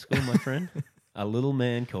into art school, my friend? A little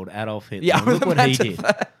man called Adolf Hitler. Yeah, look what he did.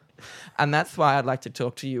 And that's why I'd like to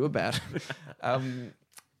talk to you about.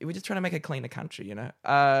 We're just trying to make a cleaner country, you know.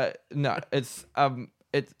 No, it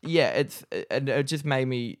just made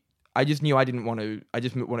me. I just knew I didn't want to. I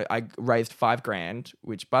raised $5,000,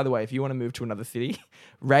 which, by the way, if you want to move to another city,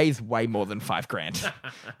 raise way more than $5,000.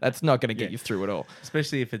 That's not going to get you through it all.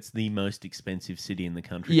 Especially if it's the most expensive city in the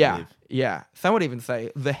country to Yeah, live. yeah. Some would even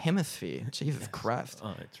say the hemisphere. Jesus Christ.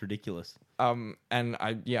 Oh, it's ridiculous. And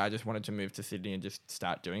I just wanted to move to Sydney and just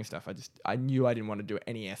start doing stuff. I knew I didn't want to do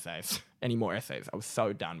any more essays. I was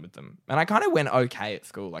so done with them. And I kind of went okay at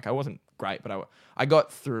school. Like, I wasn't great, but I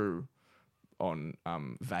got through on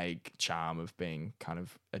vague charm of being kind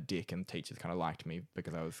of a dick, and teachers kind of liked me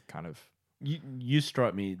because I was kind of... You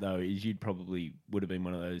strike me, though, as you'd probably would have been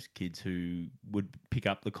one of those kids who would pick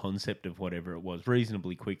up the concept of whatever it was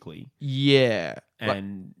reasonably quickly. Yeah.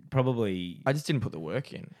 And probably... I just didn't put the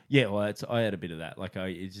work in. Yeah, well, I had a bit of that. Like,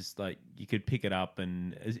 it's just like you could pick it up,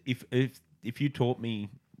 and if you taught me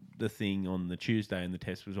the thing on the Tuesday and the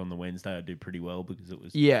test was on the Wednesday, I'd do pretty well because it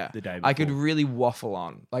was the day before. I could really waffle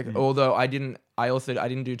on. Like, although I didn't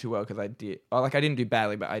do too well because I didn't do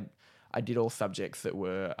badly, but I did all subjects that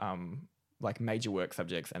were like major work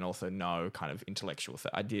subjects and also no kind of intellectual.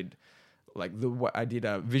 So I did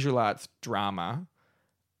visual arts, drama,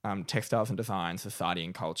 textiles and design, society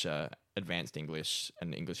and culture, advanced English,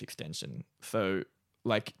 and English extension. So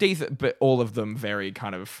like decent, but all of them very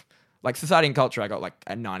kind of... Like society and culture, I got like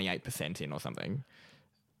a 98% in or something.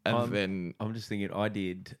 And then I'm just thinking, I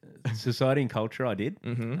did society and culture. I did.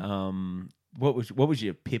 Mm-hmm. What was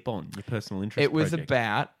your PIP on, your personal interest? It was project?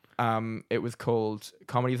 about. It was called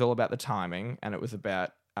 "Comedy is All About the Timing," and it was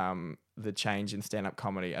about the change in stand-up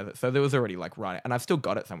comedy. So there was already like writing, and I've still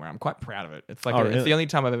got it somewhere. I'm quite proud of it. It's like really? It's the only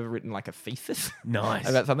time I've ever written like a thesis. Nice.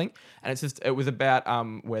 About something, and it was about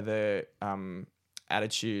whether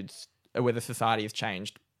attitudes, whether society has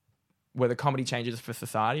changed. Whether comedy changes for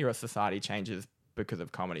society or society changes because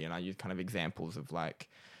of comedy. And I use kind of examples of like,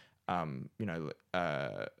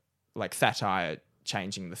 like satire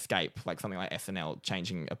changing the scape, like something like SNL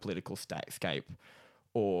changing a political scape,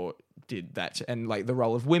 or did that. And like the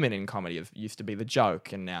role of women in comedy used to be the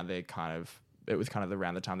joke. And now it was kind of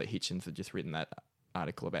around the time that Hitchens had just written that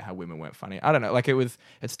article about how women weren't funny. I don't know. Like it's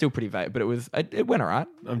still pretty vague, but it went all right.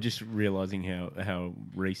 I'm just realizing how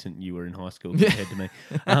recent you were in high school compared to me.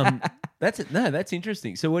 That's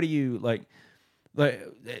interesting. So what do you like?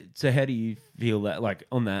 So how do you feel that like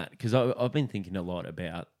on that? Because I've been thinking a lot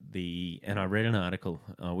about and I read an article.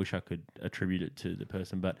 I wish I could attribute it to the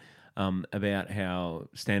person, but about how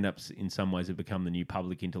stand-ups in some ways have become the new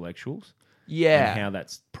public intellectuals. Yeah, and how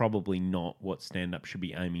that's probably not what stand-up should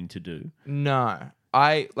be aiming to do. No.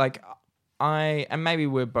 And maybe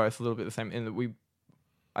we're both a little bit the same in that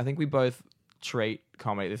I think we both treat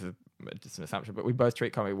comedy, this is just an assumption, but we both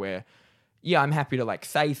treat comedy where, yeah, I'm happy to like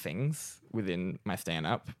say things within my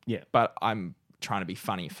stand-up, but I'm trying to be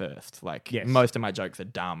funny first. Like most of my jokes are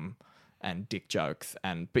dumb and dick jokes,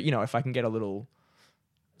 but if I can get a little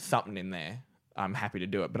something in there, I'm happy to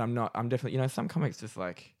do it. But I'm definitely, some comics just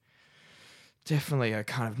like, definitely a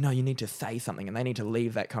kind of, no, you need to say something and they need to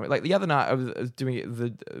leave that comment. Like the other night I was at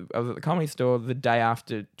the Comedy Store the day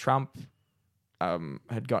after Trump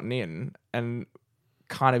had gotten in, and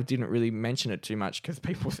kind of didn't really mention it too much because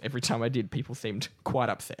every time I did, people seemed quite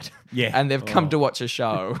upset. Yeah. And they've come to watch a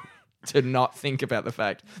show to not think about the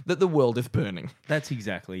fact that the world is burning. That's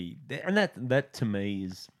exactly, and that to me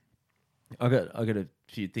is, I got a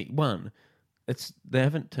few things. One, they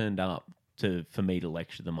haven't turned up for me to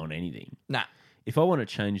lecture them on anything. Nah. If I want to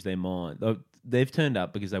change their mind, they've turned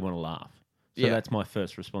up because they want to laugh. So that's my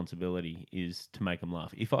first responsibility, is to make them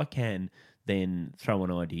laugh. If I can then throw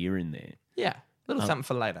an idea in there. Yeah, a little something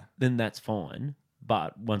for later. Then that's fine.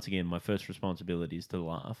 But once again, my first responsibility is to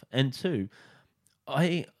laugh. And two,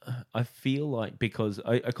 I feel like, because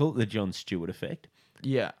I call it the Jon Stewart effect.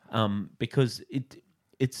 Yeah. Because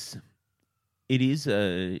it's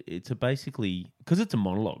basically, because it's a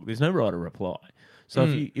monologue, there's no right or reply. So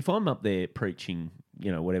if I'm up there preaching,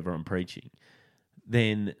 whatever I'm preaching,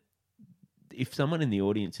 then if someone in the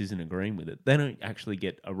audience isn't agreeing with it, they don't actually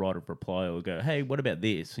get a right of reply or go, hey, what about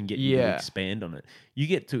this? And get you to expand on it. You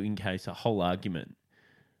get to encase a whole argument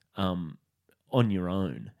on your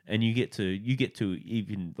own. And you get to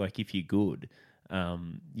even, like, if you're good,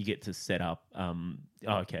 you get to set up,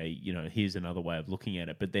 here's another way of looking at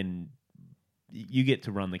it. But then you get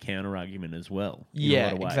to run the counter argument as well. In a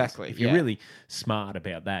lot of ways. Exactly. If you're really smart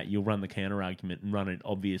about that, you'll run the counter argument and run it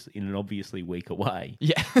in an obviously weaker way.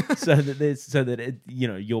 Yeah. so that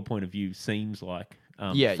your point of view seems like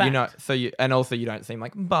fact. And also you don't seem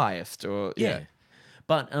like biased or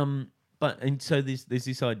But and so there's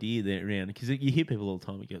this idea there around, because you hear people all the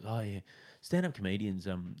time. It goes, oh yeah, stand-up comedians,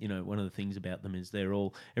 one of the things about them is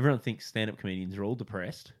everyone thinks stand-up comedians are all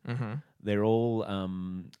depressed. Mm-hmm. They're all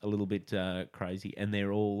a little bit crazy, and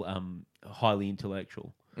they're all highly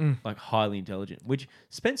intellectual, like highly intelligent, which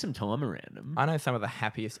spend some time around them. I know some of the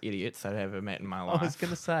happiest idiots I've ever met in my life. I was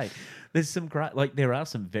going to say, there's some great, there are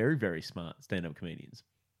some very, very smart stand-up comedians,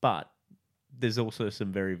 but there's also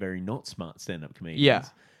some very, very not smart stand-up comedians. Yeah.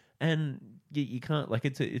 And you can't,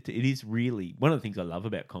 it is really, one of the things I love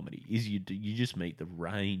about comedy is you just meet the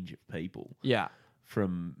range of people. Yeah.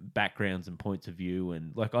 From backgrounds and points of view.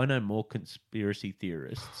 And, I know more conspiracy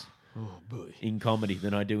theorists in comedy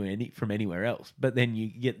than I do from anywhere else. But then you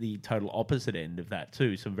get the total opposite end of that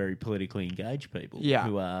too, some very politically engaged people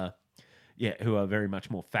who are very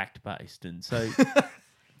much more fact-based. And so...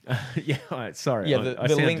 sorry. Yeah,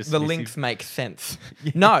 the links make sense.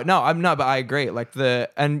 No, but I agree.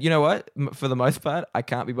 And you know what? For the most part, I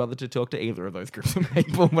can't be bothered to talk to either of those groups of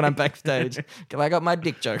people when I'm backstage because I got my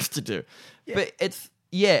dick jokes to do. Yeah. But it's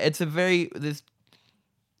a very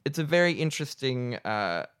interesting.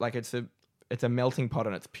 It's a melting pot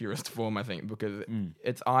in its purest form, I think, because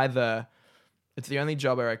it's the only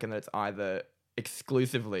job I reckon that it's either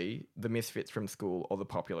exclusively the misfits from school or the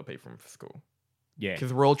popular people from school. Yeah.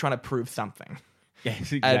 Because we're all trying to prove something.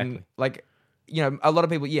 Yes, exactly. And, a lot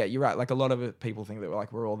of people, you're right. A lot of people think that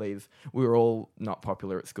we were all not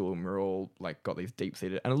popular at school and we're all, got these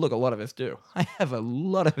deep-seated... And look, a lot of us do. I have a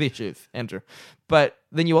lot of issues, Andrew. But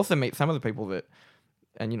then you also meet some of the people that...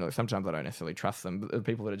 And, sometimes I don't necessarily trust them, but the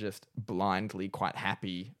people that are just blindly quite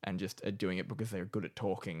happy and just are doing it because they're good at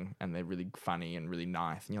talking and they're really funny and really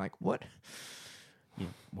nice. And you're like, what... Yeah.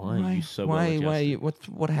 Why are you so well adjusted?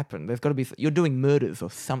 What happened? There's got to be... You're doing murders or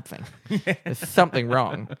something. There's something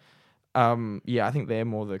wrong. I think they're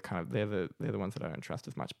more the kind of... They're the ones that I don't trust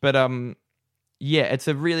as much. But, it's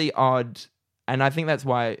a really odd... And I think that's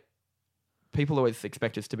why people always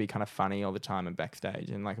expect us to be kind of funny all the time and backstage.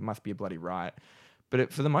 And, it must be a bloody riot.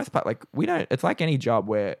 But for the most part, we don't... It's like any job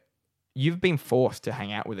where you've been forced to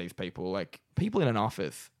hang out with these people. People in an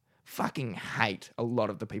office fucking hate a lot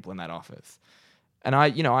of the people in that office. And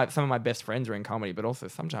some of my best friends are in comedy, but also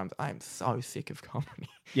sometimes I am so sick of comedy.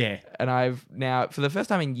 Yeah. And I've now, for the first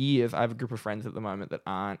time in years, I have a group of friends at the moment that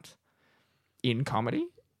aren't in comedy.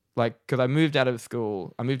 Because I moved out of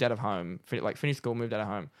school, I moved out of home, finished school, moved out of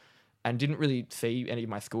home, and didn't really see any of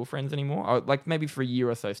my school friends anymore. Maybe for a year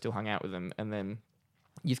or so, still hung out with them, and then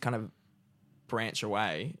you just kind of branch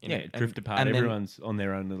away. Drift apart. Everyone's on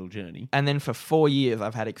their own little journey. And then for 4 years,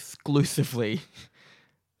 I've had exclusively...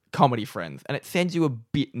 comedy friends, and it sends you a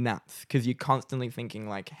bit nuts because you're constantly thinking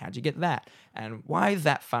how'd you get that, and why is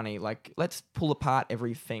that funny? Let's pull apart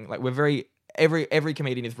everything. We're very every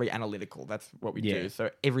comedian is very analytical. That's what we do. So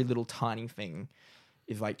every little tiny thing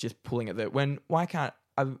is just pulling at that. Why can't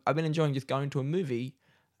I've been enjoying just going to a movie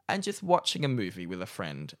and just watching a movie with a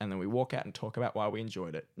friend, and then we walk out and talk about why we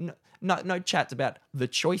enjoyed it. No chats about the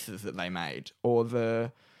choices that they made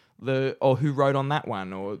or or who wrote on that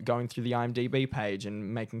one, or going through the IMDb page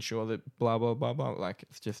and making sure that blah, blah, blah, blah.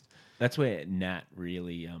 It's just... That's where Nat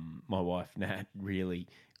really, my wife Nat, really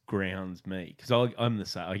grounds me. Because I'm the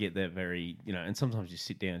same. I get that very, and sometimes you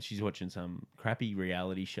sit down, she's watching some crappy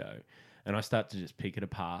reality show, and I start to just pick it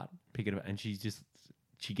apart, and she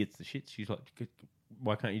gets the shit. She's like,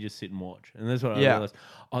 why can't you just sit and watch? And that's what I realized.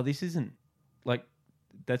 Oh, this isn't,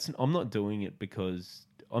 I'm not doing it because...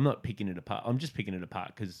 I'm not picking it apart. I'm just picking it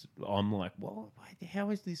apart because I'm like, well,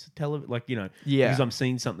 how is this television? Because I'm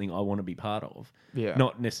seeing something I want to be part of. Yeah.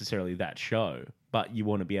 Not necessarily that show, but you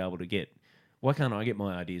want to be able to get, why can't I get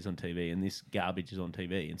my ideas on TV and this garbage is on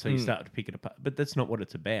TV? And so you start to pick it apart. But that's not what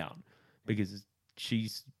it's about because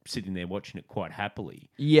she's sitting there watching it quite happily.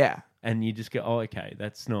 Yeah. And you just go, oh, okay,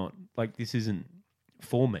 that's not, this isn't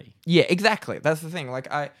for me. Yeah, exactly. That's the thing.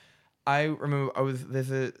 I remember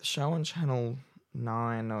there's a show on Channel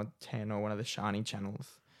 9 or 10 or one of the shiny channels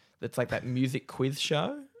that's that music quiz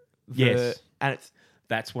show. Yes. And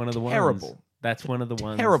that's one of the terrible. Ones. That's one of the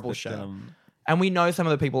ones. Terrible show. And we know some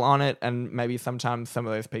of the people on it, and maybe sometimes some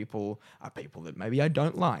of those people are people that maybe I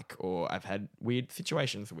don't like or I've had weird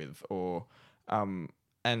situations with, or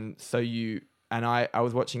and so I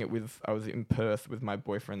was watching it I was in Perth with my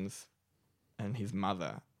boyfriend's and his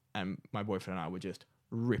mother, and my boyfriend and I were just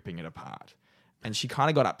ripping it apart. And she kind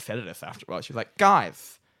of got upset at us after a while. She was like,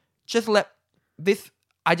 guys, just let this...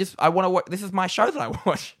 I want to watch... This is my show that I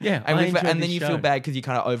watch. Yeah, and then you feel bad because you're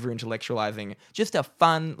kind of over-intellectualizing. Just a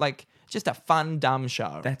fun, dumb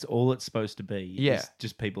show. That's all it's supposed to be. Yeah.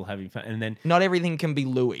 Just people having fun. And then... Not everything can be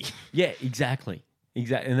Louis. Yeah, exactly.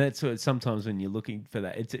 Exactly, and that's sometimes when you're looking for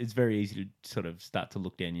that, it's very easy to sort of start to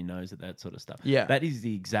look down your nose at that sort of stuff. Yeah. That is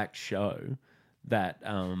the exact show that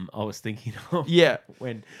I was thinking of. Yeah.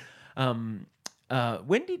 when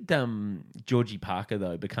did Georgie Parker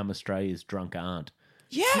though become Australia's drunk aunt?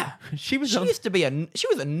 Yeah. She was She on. used to be she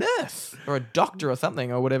was a nurse or a doctor or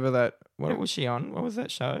something or whatever that. What was she on? What was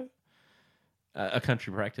that show? A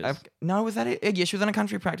country practice. No, was that it? Yeah, she was on a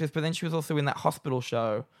country practice, but then she was also in that hospital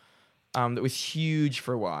show that was huge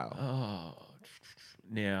for a while. Oh,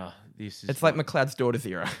 now this is. It's like McLeod's Daughter's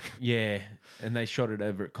era. yeah, and they shot it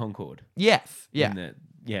over at Concord. Yes. Yeah. in that-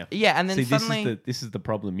 yeah. Yeah, and then See, suddenly, this is the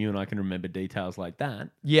problem. You and I can remember details like that,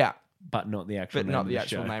 yeah, but not the actual but name not of the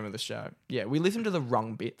actual show. name of the show. Yeah, we listened to the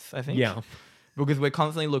wrong bits, I think. Yeah, Because we're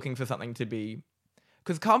constantly looking for something to be.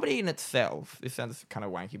 Because comedy in itself, this sounds kind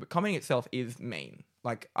of wanky, but comedy itself is mean.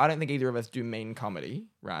 Like, I don't think either of us do mean comedy,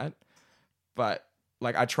 right? But,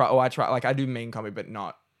 like, I try, like, I do mean comedy, but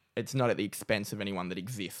it's not at the expense of anyone that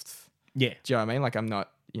exists. yeah, Do you know what I mean? Like, I'm not,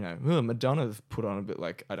 Madonna's put on a bit,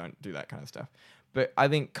 like, I don't do that kind of stuff. But I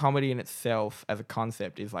think comedy in itself as a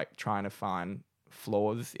concept is, like, trying to find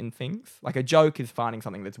flaws in things. Like, a joke is finding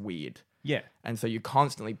something that's weird. yeah. And so you're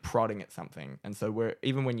constantly prodding at something. And so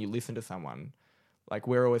even when you listen to someone, like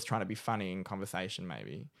we're always trying to be funny in conversation,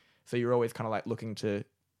 maybe. So you're always kind of like looking to,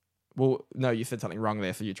 well, no, you said something wrong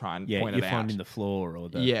there. So you try and point it You're out. finding the flaw or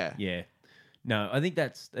the Yeah. No, I think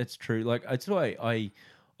that's true. Like it's why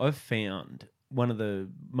I've found one of the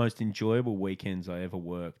most enjoyable weekends I ever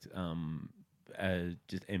worked.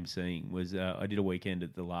 Just emceeing was I did a weekend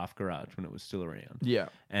at the Laugh Garage when it was still around. Yeah.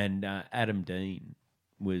 And Adam Dean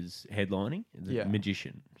was headlining, the Yeah.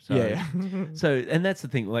 magician. So, Yeah. so, and that's the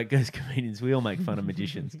thing. Like as comedians, we all make fun of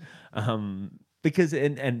magicians, because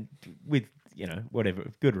and with whatever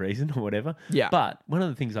good reason or whatever. Yeah. But one of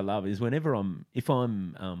the things I love is whenever when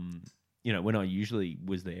I usually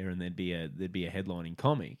was there and there'd be a headlining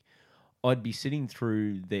comic, I'd be sitting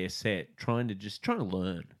through their set trying to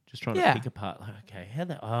learn. Just trying to Yeah. pick apart, like, okay,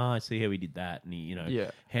 I see how he did that, and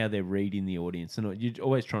Yeah. how they're reading the audience, and you're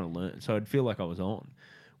always trying to learn. So I'd feel like I was on.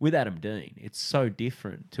 With Adam Dean, it's so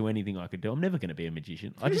different to anything I could do. I'm never going to be a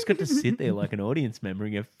magician. I just got to sit there like an audience member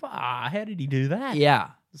and go, how did he do that? Yeah.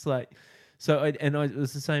 It's like, so, it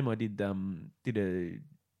was the same. I did some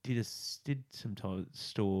time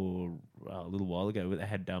store a little while ago where they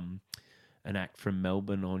had an act from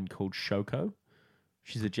Melbourne on called Shoko.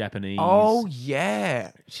 She's a Japanese. Oh, yeah.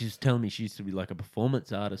 She was telling me she used to be like a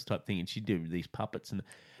performance artist type thing, and she'd do these puppets, and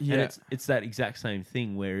Yeah. it's that exact same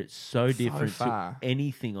thing where it's so different far. to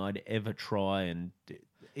anything I'd ever try, and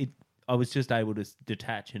I was just able to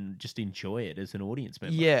detach and just enjoy it as an audience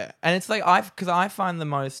member. Yeah. And it's like, because I find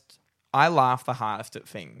I laugh the hardest at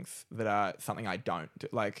things that are something I don't do.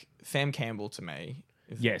 Like Sam Campbell to me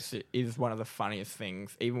is one of the funniest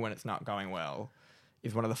things, even when it's not going well.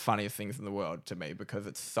 Is one of the funniest things in the world to me because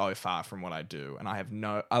it's so far from what I do, and I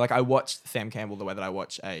have I watch Sam Campbell the way that I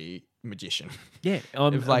watch a magician. Yeah,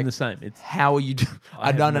 I'm like, the same. It's How are you? I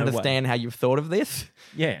have don't no understand how you've thought of this.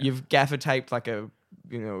 yeah, You've gaffer taped like a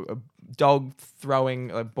dog throwing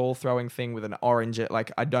a ball throwing thing with an orange.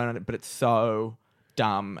 Like I don't, but it's so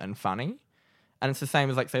dumb and funny, and it's the same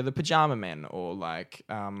as like say the Pajama Men or like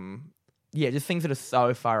just things that are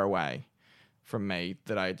so far away from me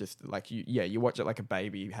that I just like you watch it like a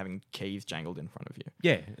baby having keys jangled in front of you.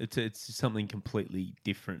 yeah. It's something completely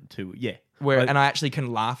different to And I actually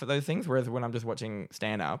can laugh at those things, whereas when I'm just watching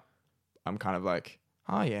stand up, I'm kind of like,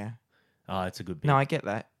 oh yeah, oh, it's a good bit. no, I get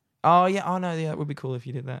that. Oh yeah, oh no, yeah, it would be cool if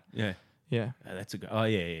you did that. Yeah, Yeah. that's a good. Oh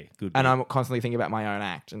yeah, good. And bit. I'm constantly thinking about my own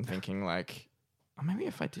act and thinking like, oh, maybe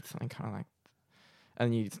if I did something kind of like,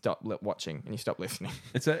 and you stop watching and you stop listening.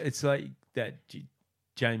 It's like that.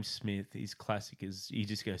 James Smith, his classic is he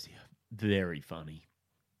just goes, very funny.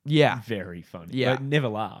 Yeah. Very funny. Yeah. Like, never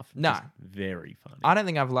laugh. No. Just very funny. I don't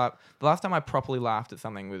think I've laughed. The last time I properly laughed at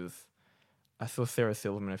something was I saw Sarah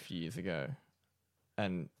Silverman a few years ago,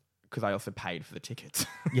 and because I also paid for the tickets.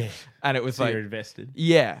 Yeah. And it was So like, you're invested.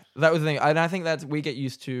 yeah, that was the thing. And I think we get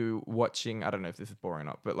used to watching, I don't know if this is boring or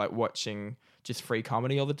not, but like watching just free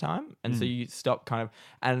comedy all the time. And so you stop kind of,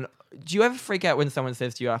 and do you ever freak out when someone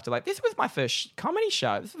says to you after like, this was my first comedy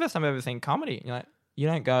show. This is the first time I've ever seen comedy. And you're like, you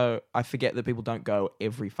don't go, I forget that people don't go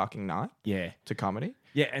every fucking night Yeah. to comedy.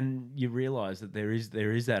 Yeah, and you realise that there is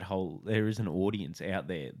an audience out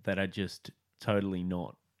there that are just totally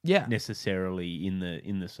not Yeah. necessarily in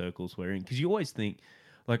the circles we're in. Because you always think,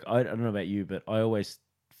 like, I don't know about you, but I always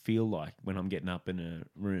feel like when I'm getting up in a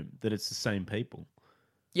room that it's the same people.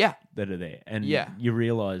 Yeah. that are there, and Yeah. you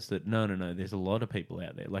realize that no, there's a lot of people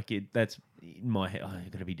out there. Like that's in my head. I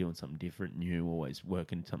got to be doing something different, new, always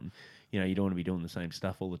working something. You don't want to be doing the same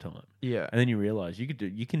stuff all the time. Yeah. And then you realize you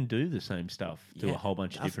can do the same stuff to Yeah, a whole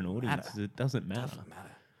bunch of different doesn't audiences. matter. It doesn't matter. Doesn't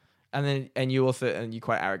matter. And then, you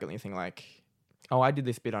quite arrogantly think like, oh, I did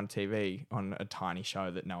this bit on TV on a tiny show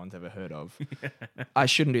that no one's ever heard of. I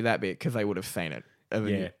shouldn't do that bit because they would have seen it. And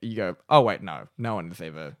then Yeah. you go, oh wait, no one has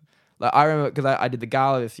ever. Like I remember because I did the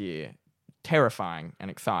gala this year, terrifying and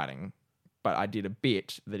exciting, but I did a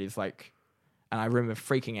bit that is like, and I remember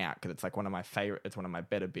freaking out because it's like one of my favorite. It's one of my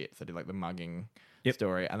better bits. I did like the mugging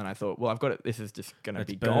story, and then I thought, well, I've got it. This is just gonna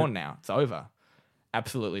be gone now. It's over.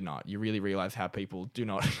 Absolutely not. You really realize how people do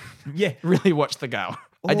not Yeah. really watch the gala.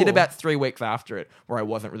 I did Or- about 3 weeks after it where I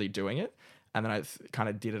wasn't really doing it. And then I kind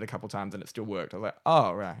of did it a couple times and it still worked. I was like,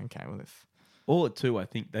 oh, right. Okay. Well, this. Or too, I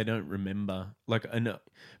think they don't remember. Like, I know,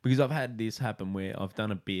 because I've had this happen where I've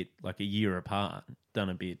done a bit like a year apart,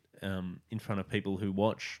 in front of people who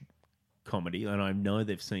watch comedy, and I know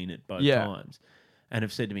they've seen it both times, and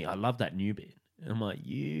have said to me, "I love that new bit." And I'm like,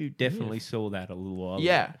 "You definitely saw that a little while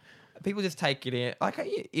Yeah. ago." People just take it in. Like,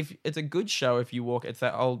 if it's a good show, if you walk, it's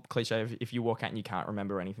that old cliche if you walk out and you can't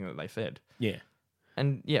remember anything that they said. Yeah.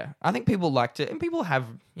 And yeah, I think people liked it. And people have,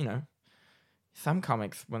 some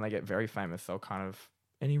comics, when they get very famous, they'll kind of,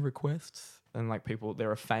 any requests? And like people, there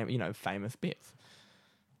are famous bits.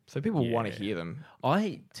 So people want to hear them,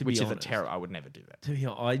 which is a terror. I would never do that. To be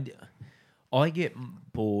honest, I get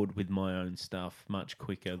bored with my own stuff much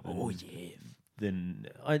quicker than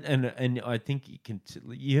and I think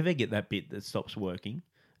you ever get that bit that stops working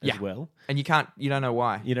as well, And you don't know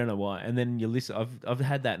why. you don't know why, and then you listen. I've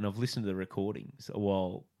had that, and I've listened to the recordings a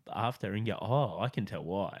while after, and go, oh, I can tell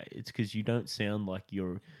why. It's because you don't sound like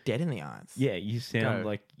you're Dead in the eyes. yeah, you sound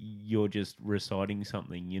like you're just reciting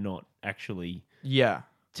something. You're not actually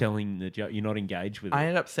telling the joke. You're not engaged with I it.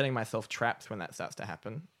 ended up setting myself traps when that starts to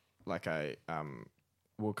happen. Like I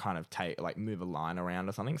will kind of move a line around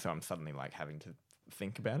or something, so I'm suddenly like having to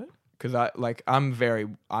think about it because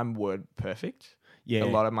I'm word perfect. Yeah, A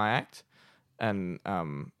lot of my act, and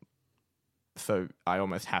so I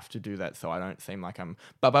almost have to do that so I don't seem like I'm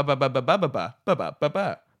ba ba ba ba ba ba ba ba ba ba ba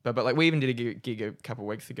ba. But like we even did a gig a couple of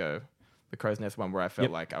weeks ago, the Crow's Nest one, where I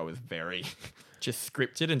felt like I was very just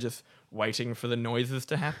scripted and just waiting for the noises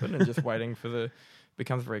to happen and just waiting for the.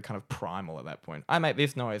 Becomes very kind of primal at that point. I make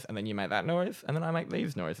this noise, and then you make that noise, and then I make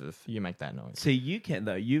these noises. You make that noise. See, you can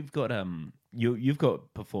though. You've got you've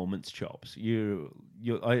got performance chops.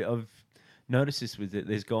 I've noticed this with it.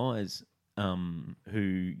 There's guys who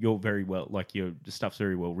you're very well, like your stuff's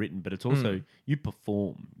very well written, but it's also you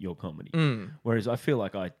perform your comedy. Whereas I feel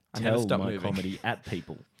like I never tell stop my moving. comedy at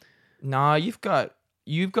people. No, you've got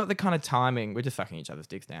the kind of timing. We're just sucking each other's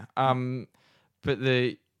dicks now. But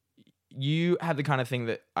you have the kind of thing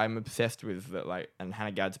that I'm obsessed with, that like, and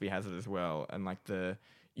Hannah Gadsby has it as well. And like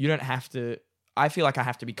you don't have to. I feel like I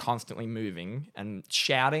have to be constantly moving and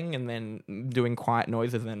shouting, and then doing quiet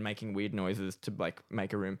noises, and then making weird noises to like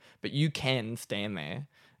make a room. But you can stand there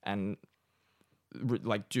and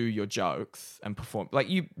like do your jokes and perform, like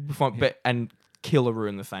you perform, and kill a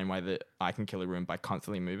room the same way that I can kill a room by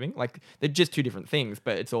constantly moving. Like they're just two different things,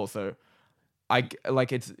 but it's also.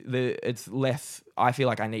 It's less. I feel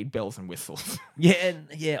like I need bells and whistles. I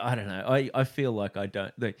don't know. I feel like I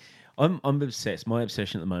don't. I'm obsessed. My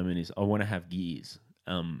obsession at the moment is I want to have gears.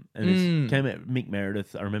 And this came out. Mick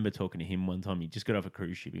Meredith. I remember talking to him one time. He just got off a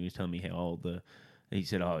cruise ship. He was telling me how old he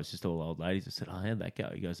said, "Oh, it's just all old ladies." I said, "Oh, how'd that go?"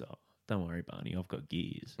 He goes, "Oh, don't worry, Barney. I've got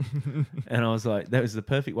gears." And I was like, that was the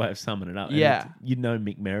perfect way of summing it up. And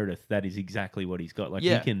Mick Meredith. That is exactly what he's got. Like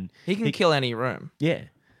he can kill any room. Yeah.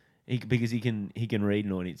 Because he can read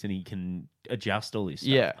an audience and he can adjust all this stuff.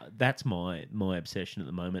 Yeah. That's my obsession at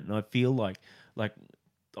the moment. And I feel like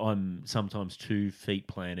I'm sometimes 2 feet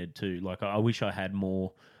planted too. Like I wish I had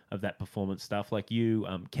more of that performance stuff. Like you,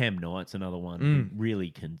 Cam Knight's another one who really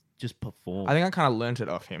can just perform. I think I kind of learnt it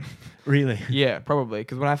off him. Really? Yeah, probably.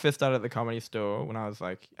 Because when I first started at the Comedy Store when I was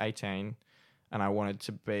like 18, and I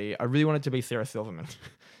really wanted to be Sarah Silverman.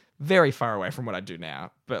 Very far away from what I do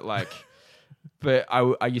now. But like... But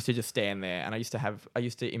I used to just stand there, and I used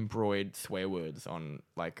to embroid swear words on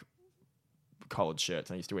like collared shirts,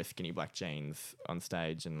 and I used to wear skinny black jeans on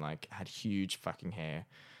stage, and like had huge fucking hair,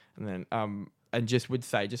 and then and just would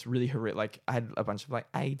say just really horrific. Like I had a bunch of like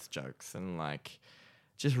AIDS jokes and like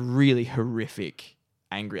just really horrific,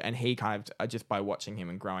 angry. And he kind of just by watching him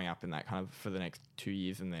and growing up in that kind of for the next 2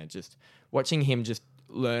 years in there, just watching him just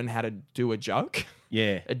learn how to do a joke.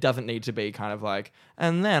 Yeah. It doesn't need to be kind of like,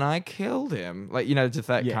 and then I killed him. Like, just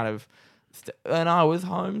that kind of And I was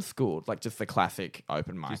homeschooled, like just the classic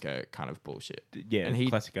open micer kind of bullshit. Yeah, And he-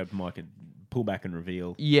 classic open mic and pull back and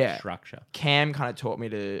reveal Yeah. structure. Cam kind of taught me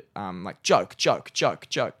to like joke.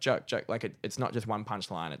 Like it's not just one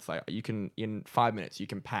punchline. It's like you can in 5 minutes you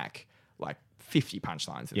can pack like 50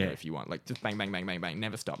 punchlines in there if you want. Like just bang, bang, bang, bang, bang.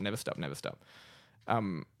 Never stop.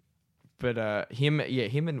 But him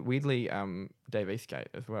and weirdly Dave Eastgate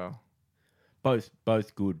as well. Both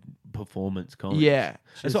good performance comedy. Yeah,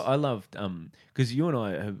 That's what I loved. Because you and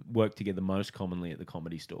I have worked together most commonly at the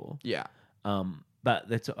Comedy Store. yeah. But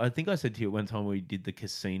I think I said to you at one time we did the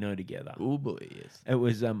casino together. Oh boy, yes. It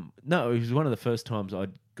was no, it was one of the first times I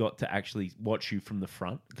got to actually watch you from the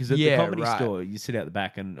front because at Yeah, the Comedy right. Store you sit out the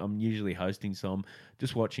back and I'm usually hosting, so I'm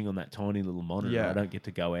just watching on that tiny little monitor. Yeah. I don't get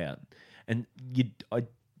to go out, and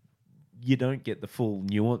you don't get the full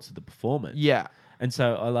nuance of the performance. Yeah. And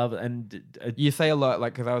so I love it. And You say a lot,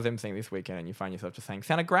 like, because I was emceeing this weekend and you find yourself just saying,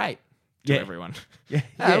 sounded great to Yeah. everyone. yeah,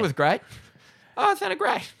 Oh, that was great. Oh, it sounded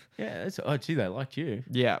great. yeah. Oh, gee, they liked you.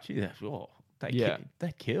 Yeah. Gee, they Yeah.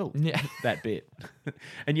 they killed Yeah. that bit,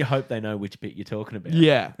 and you hope they know which bit you're talking about.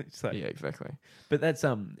 Yeah. It's like, Yeah, exactly. But that's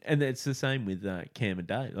and it's the same with Cam and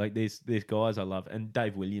Dave. Like there's guys I love, and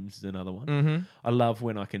Dave Williams is another one. Mm-hmm. I love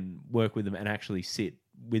when I can work with them and actually sit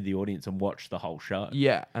with the audience and watch the whole show.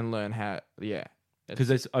 Yeah, and learn how, yeah.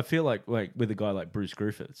 Because I feel like with a guy like Bruce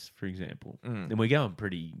Griffiths, for example, and we're going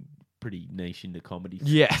pretty niche into comedy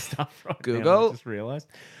Yeah. stuff right now, Google. I just realised.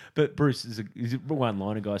 But Bruce is a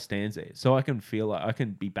one-liner guy, stands there. So I can feel like I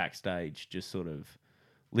can be backstage just sort of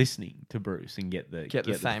listening to Bruce and get the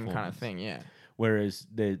same kind of performance. thing, yeah. Whereas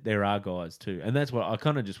there are guys too. And that's what I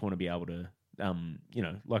kind of just want to be able to,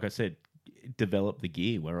 like I said, develop the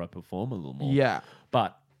gear where I perform a little more. Yeah.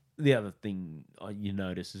 But the other thing you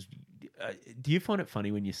notice is, do you find it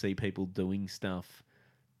funny when you see people doing stuff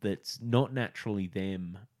that's not naturally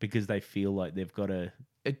them because they feel like they've got to?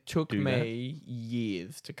 It took do me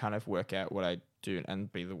years to kind of work out what I do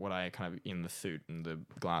and be what I kind of in the suit and the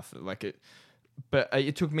glasses, like it. But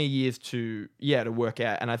it took me years to work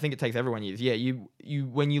out, and I think it takes everyone years. Yeah, you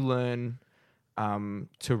when you learn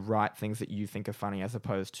to write things that you think are funny as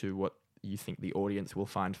opposed to what you think the audience will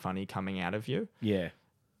find funny coming out of you. Yeah.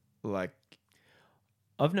 Like,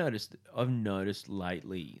 I've noticed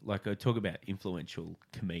lately, like I talk about influential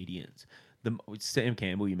comedians. Sam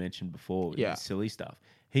Campbell you mentioned before, with Yeah. his silly stuff.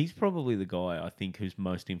 He's probably the guy I think who's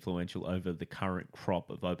most influential over the current crop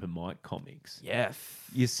of open mic comics. yes.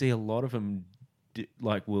 You see a lot of them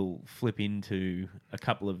will flip into a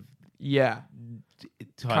couple of Yeah.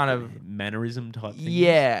 Kind of mannerism type things.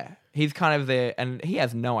 Yeah. He's kind of there, and he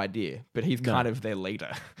has no idea, but he's kind of their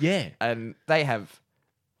leader. Yeah. And they have...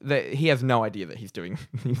 he has no idea that he's doing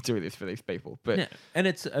this for these people, but Yeah. And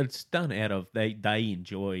it's done out of they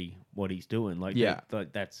enjoy what he's doing. Like Yeah.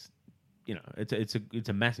 that's it's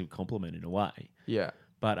a massive compliment in a way. yeah,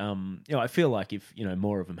 But I feel like if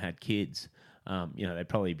more of them had kids, they'd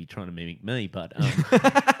probably be trying to mimic me. But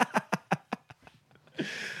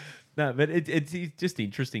no, but it's just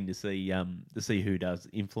interesting to see who does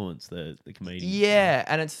influence the comedian.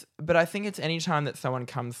 yeah, but I think it's any time that someone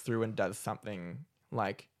comes through and does something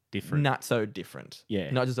like Different. not so different,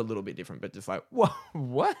 Yeah. not just a little bit different, but just like what,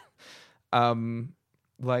 and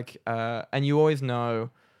you always know.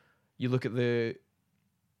 You look at the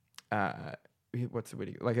what's a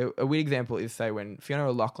witty like a weird example is, say, when Fiona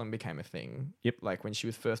O'Loughlin became a thing. Yep. Like when she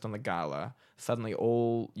was first on the gala, suddenly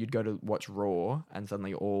you'd go to watch Raw, and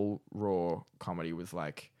suddenly all Raw comedy was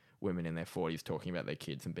like women in their 40s talking about their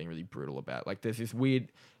kids and being really brutal about. Like there's this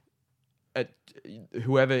weird.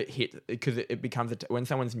 Whoever hit, because it becomes when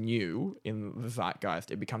someone's new in the zeitgeist,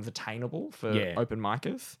 it becomes attainable for open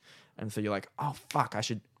micers, and so you're like, oh fuck, I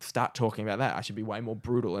should start talking about that. I should be way more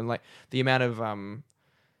brutal. And like the amount of I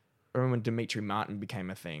remember when Dimitri Martin became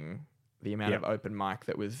a thing, the amount of open mic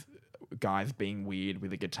that was guys being weird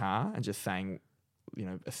with a guitar and just saying,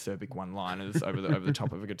 acerbic one-liners over the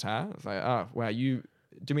top of a guitar. It's like, oh wow,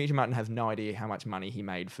 Dimitri Martin has no idea how much money he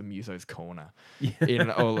made for Muso's Corner in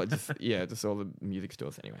just all the music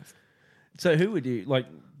stores. Anyways, So who would you like?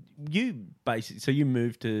 You basically, so you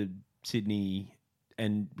moved to Sydney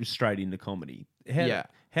and straight into comedy.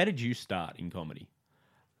 How did you start in comedy?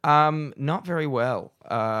 not very well.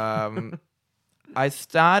 I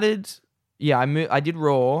started. Yeah, I did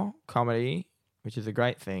Raw comedy, which is a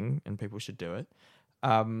great thing, and people should do it.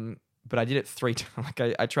 But I did it 3 times.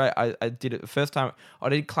 Like I did it the first time. I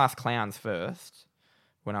did Class Clowns first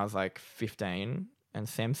when I was like 15, and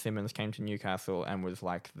Sam Simmons came to Newcastle and was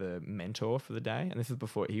like the mentor for the day. And this is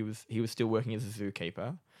before he was still working as a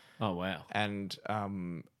zookeeper. Oh wow. And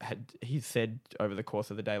he said over the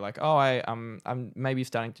course of the day, like, oh, I'm maybe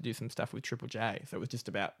starting to do some stuff with Triple J. So it was just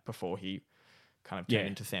about before he kind of turned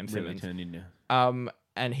into Sam really Simmons. turned into.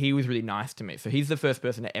 And he was really nice to me. So he's the first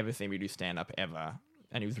person to ever see me do stand up ever.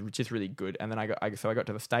 And he was just really good. And then I got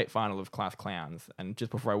to the state final of Class Clowns. And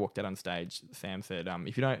just before I walked out on stage, Sam said,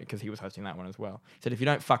 if you don't, because he was hosting that one as well, said, if you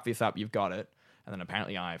don't fuck this up, you've got it. And then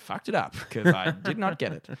apparently I fucked it up because I did not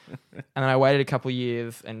get it. And then I waited a couple of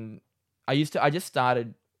years, and I just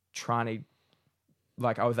started trying to,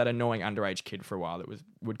 like, I was that annoying underage kid for a while that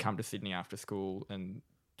would come to Sydney after school and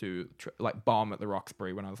do like bomb at the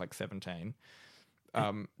Roxbury when I was like 17.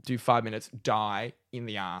 Do 5 minutes, die in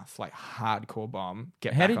the ass, like hardcore bomb,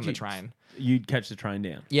 get back on the train. You'd catch the train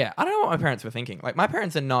down. Yeah, I don't know what my parents were thinking. Like, my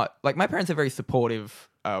parents are very supportive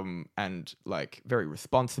and like very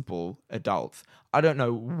responsible adults. I don't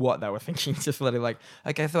know what they were thinking. Just literally like,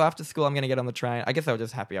 okay, so after school I'm gonna get on the train. I guess they were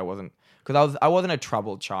just happy I wasn't, because I wasn't a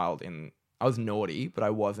troubled child. I was naughty, but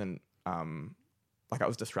I wasn't like I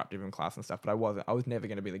was disruptive in class and stuff. But I was never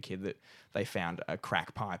gonna be the kid that they found a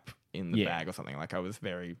crack pipe in the bag or something. Like, I was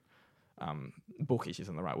very bookish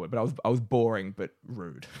isn't the right word, but I was boring but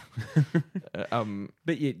rude.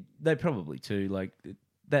 But yeah, they probably too, like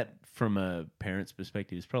that from a parent's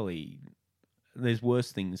perspective is probably, there's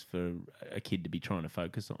worse things for a kid to be trying to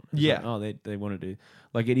focus on. It's Yeah. like, oh, they want to do,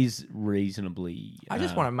 like, it is reasonably. I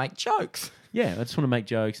just want to make jokes. Yeah, I just want to make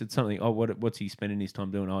jokes. It's something. Oh, what's he spending his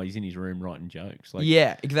time doing? Oh, he's in his room writing jokes. Like,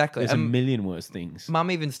 Yeah, exactly. there's a million worse things. Mum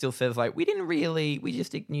even still says, like, we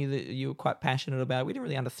just knew that you were quite passionate about it. We didn't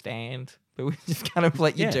really understand, but we just kind of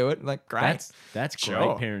let you do it. Like, great. That's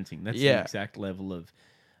Sure. great parenting. That's the exact level of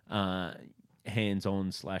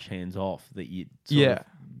hands-on / hands-off that you sort of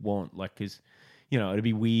want. Like, because, you know, it'd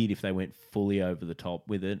be weird if they went fully over the top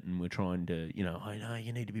with it and were trying to, you know, I know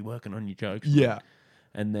you need to be working on your jokes. Yeah.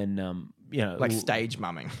 And then, you know, Like stage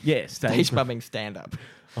mumming. Yeah, Stage mumming stand up.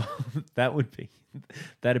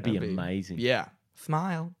 that'd be amazing. Yeah.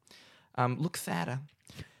 Smile. Look sadder.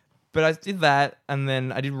 But I did that, and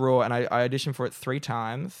then I did Raw, and I auditioned for it 3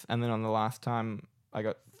 times, and then on the last time I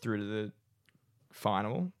got through to the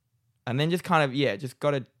final, and then just kind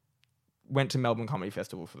of went to Melbourne Comedy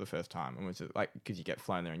Festival for the first time, and was just, like, because you get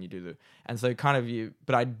flown there and you do and so kind of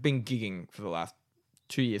but I'd been gigging for the last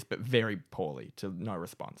 2 years, but very poorly, to no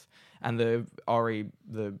response. And the Ori,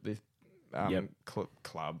 this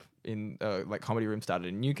club in like comedy room started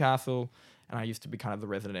in Newcastle, and I used to be kind of the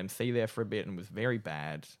resident MC there for a bit, and was very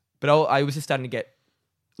bad. But I was just starting to get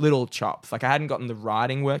little chops. Like, I hadn't gotten the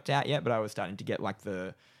writing worked out yet, but I was starting to get like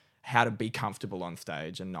the how to be comfortable on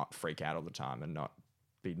stage and not freak out all the time and not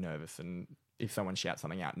be nervous, and if someone shouts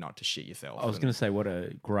something out, not to shit yourself. I was going to say, what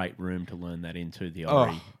a great room to learn that into, the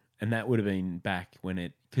Ori. Oh. And that would have been back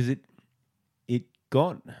when because it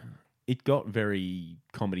got very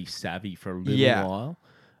comedy savvy for a little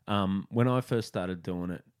while. When I first started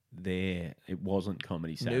doing it there, it wasn't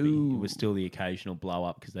comedy savvy. No. It was still the occasional blow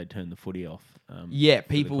up because they turned the footy off.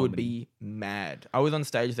 People would be mad. I was on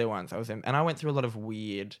stage there once. And I went through a lot of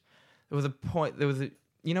weird. There was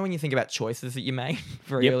you know when you think about choices that you made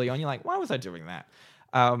very early on, you're like, why was I doing that?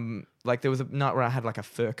 Like, there was a night where I had like a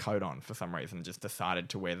fur coat on for some reason, just decided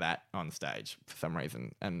to wear that on stage for some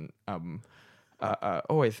reason. And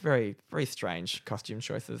always very, very strange costume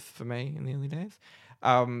choices for me in the early days.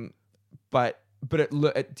 But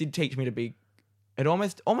it did teach me to be, it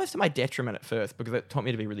almost to my detriment at first, because it taught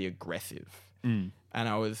me to be really aggressive. Mm. And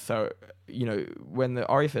I was so, you know, when the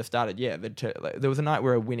Ori first started, there was a night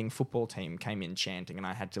where a winning football team came in chanting, and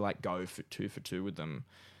I had to like go for 2 for 2 with them,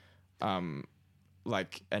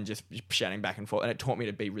 like, and just shouting back and forth. And it taught me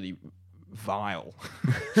to be really vile,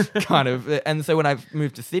 kind of. And so when I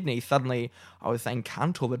moved to Sydney, suddenly I was saying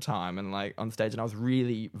cunt all the time and like on stage, and I was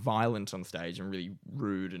really violent on stage and really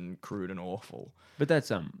rude and crude and awful. But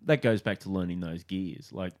that's that goes back to learning those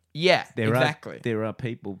gears. Like, yeah, exactly. There are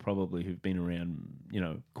people probably who've been around, you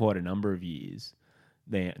know, quite a number of years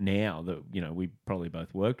there now that, you know, we probably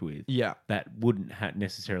both worked with. Yeah, that wouldn't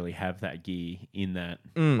necessarily have that gear in that.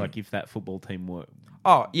 Like, if that football team were.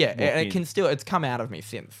 Oh yeah, and it can still. It's come out of me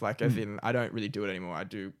since. Like, as in, I don't really do it anymore.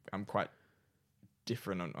 I'm quite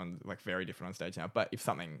different on like very different on stage now. But if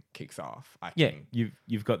something kicks off, I can. Yeah,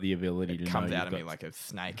 you've got the ability to. It comes out of me like a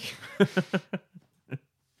snake.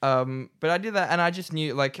 But I did that, and I just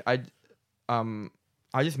knew, like, I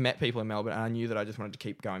just met people in Melbourne, and I knew that I just wanted to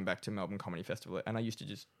keep going back to Melbourne Comedy Festival. And I used to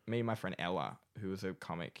me and my friend Ella, who was a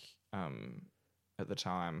comic at the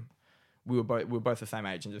time, we were both the same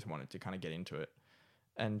age and just wanted to kind of get into it,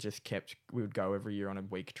 and just we would go every year on a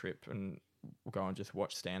week trip and we'll go and just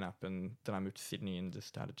watch stand up. And then I moved to Sydney and just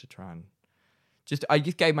started to try and I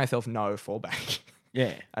just gave myself no fallback.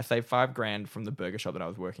 Yeah. I saved $5,000 from the burger shop that I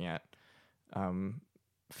was working at.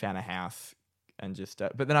 Found a house and just.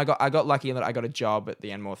 But then I got lucky in that I got a job at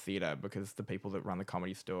the Enmore Theatre because the people that run the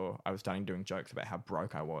Comedy Store, I was starting doing jokes about how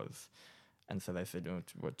broke I was, and so they said,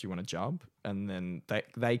 "What, do you want a job?" And then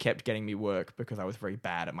they kept getting me work because I was very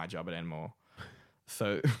bad at my job at Enmore.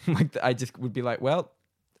 So like I just would be like, well,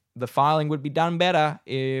 the filing would be done better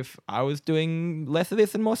if I was doing less of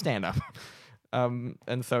this and more stand up.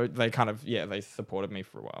 And so they kind of they supported me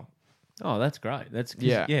for a while. Oh, that's great. That's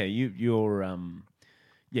Yeah. You're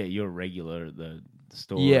a regular at the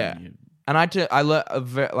store. Yeah. and And I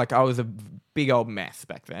was a big old mess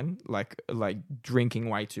back then, like drinking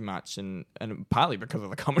way too much, and partly because of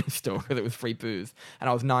the Comedy Store because it was free booze. And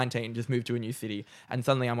I was 19, just moved to a new city, and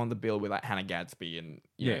suddenly I'm on the bill with like Hannah Gadsby and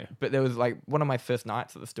you know. But there was like one of my first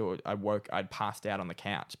nights at the store, I'd passed out on the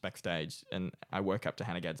couch backstage, and I woke up to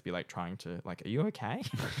Hannah Gadsby like trying to like, "Are you okay?"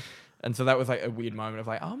 And so that was like a weird moment of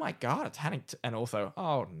like, oh my God, it's Hannah. And also,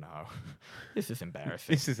 oh no, this is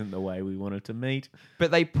embarrassing. This isn't the way we wanted to meet. But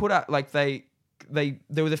they put up like there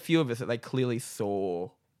was a few of us that they clearly saw,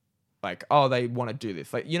 like, oh, they want to do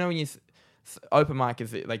this. Like, you know, when you open mic is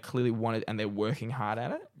that they clearly want it and they're working hard at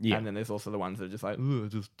it. Yeah. And then there's also the ones that are just like, oh, I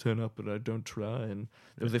just turn up and I don't try. And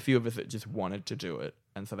there was a few of us that just wanted to do it,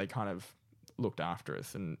 and so they kind of looked after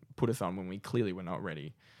us and put us on when we clearly were not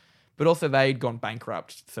ready. But also they'd gone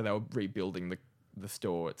bankrupt, so they were rebuilding the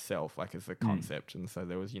store itself, like as a concept, and so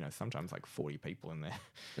there was sometimes like 40 people in there.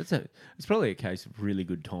 It's probably a case of really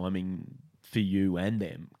good timing for you and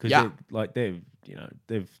them because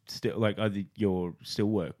they've still like either you're still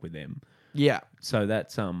work with them. Yeah. So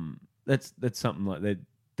that's something like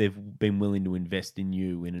they've been willing to invest in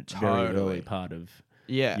you in a very early part of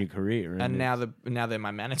your career, and now they're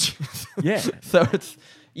my managers. Yeah. So it's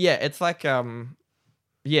like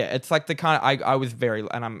it's like the kind of I was very,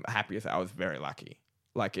 and I'm happy to say I was very lucky.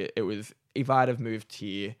 Like it was, if I'd have moved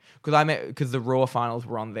here, because the Raw finals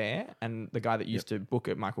were on there, and the guy that used to book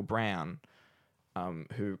it, Michael Brown,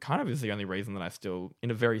 who kind of is the only reason that I still,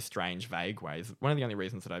 in a very strange, vague way, is one of the only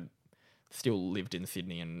reasons that I still lived in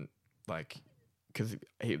Sydney, and like, because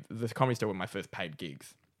the Comedy Store were my first paid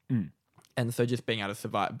gigs, and so just being able to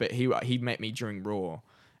survive. But he met me during Raw,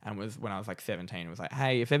 and was when I was like 17, and was like,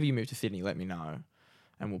 hey, if ever you move to Sydney, let me know,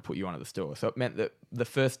 and we'll put you on at the store. So it meant that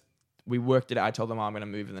we worked it out. I told them, I'm going to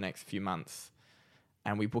move in the next few months.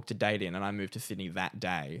 And we booked a date in, and I moved to Sydney that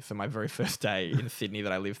day. So my very first day in Sydney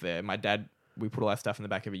that I lived there, my dad, we put all our stuff in the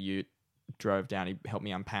back of a ute, drove down, he helped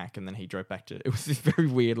me unpack, and then he drove back it was this very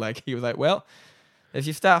weird, like, he was like, well, there's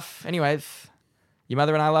your stuff. Anyways, your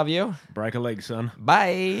mother and I love you. Break a leg, son.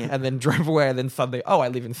 Bye. And then drove away, and then suddenly, I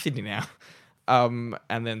live in Sydney now. And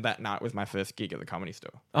then that night was my first gig at the Comedy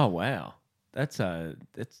Store. Oh, wow. That's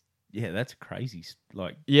crazy.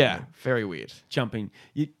 Like, very weird. Jumping.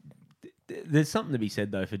 There's something to be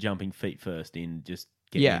said though for jumping feet first in, just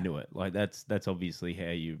getting into it. Like that's obviously how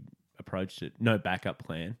you approached it. No backup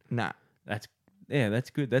plan. Nah. That's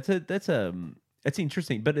good. That's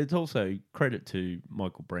interesting. But it's also credit to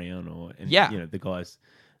Michael Brown the guys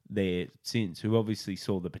there since who obviously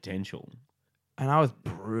saw the potential. And I was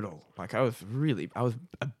brutal. Like I was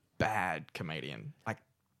a bad comedian. Like.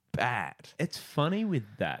 Bad. It's funny with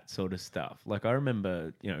that sort of stuff. Like I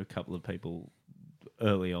remember, a couple of people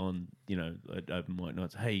early on, at open mic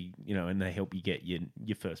nights, hey, and they help you get your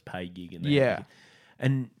first pay gig.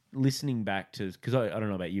 And listening back to, because I don't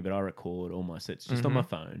know about you, but I record all my sets just on my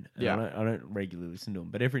phone. And I don't regularly listen to them,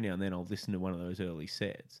 but every now and then I'll listen to one of those early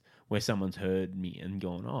sets where someone's heard me and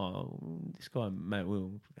gone, oh, this guy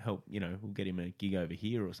will help, we'll get him a gig over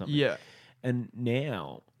here or something. Yeah. And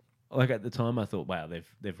now, like at the time, I thought, wow,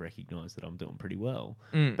 they've recognised that I'm doing pretty well.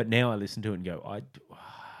 But now I listen to it and go, I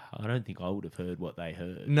don't think I would have heard what they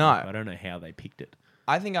heard. No. Like, I don't know how they picked it.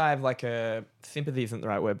 I think I have like a sympathy isn't the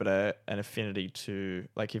right word, but an affinity to,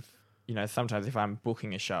 like, if sometimes if I'm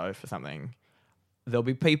booking a show for something, there'll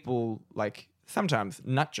be people like sometimes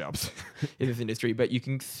nut jobs in this industry, but you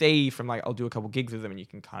can see from like I'll do a couple gigs with them and you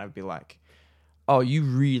can kind of be like, oh, you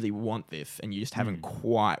really want this, and you just haven't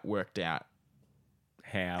quite worked out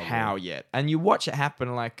how yet. And you watch it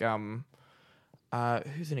happen, like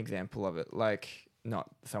who's an example of it? Like, not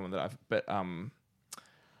someone that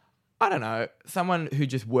I don't know, someone who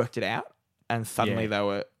just worked it out and suddenly they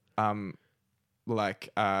were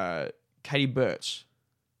Katie Birch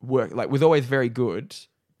was always very good,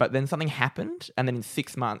 but then something happened, and then in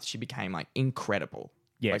 6 months she became like incredible.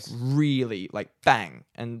 Yes. Like really, like bang.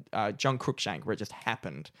 And John Cruikshank, where it just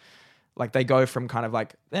happened. Like they go from kind of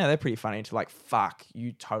like, yeah, they're pretty funny, to like, fuck,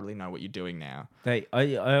 you totally know what you're doing now. I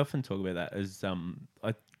often talk about that as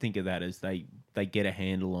I think of that as they they get a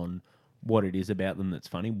handle on what it is about them that's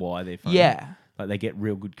funny, why they're funny. Yeah. Like they get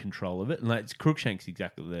real good control of it. And like Crookshank's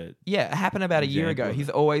exactly the Yeah, it happened about a year example ago. of He's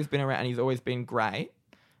always been around and he's always been great.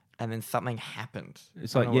 And then something happened.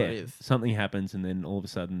 It's I like, don't know yeah, what it is. something happens and then all of a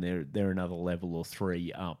sudden they're another level or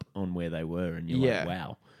 3 up on where they were, and you're Yeah. like,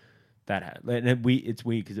 wow, it's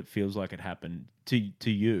weird because it feels like it happened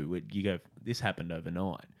to you. You go, this happened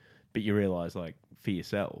overnight, but you realize like for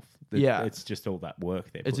yourself, that Yeah. it's just all that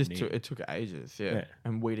work there. It just took ages, Yeah.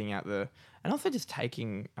 and weeding out and also just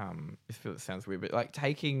taking it sounds weird, but like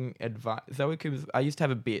taking advice. Zoe Coombs, I used to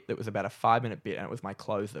have a bit that was about a 5-minute bit, and it was my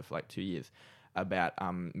closer for like 2 years, about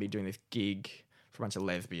me doing this gig for a bunch of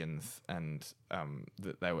lesbians, and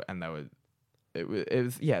they were it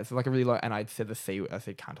was it's like a really low, and I said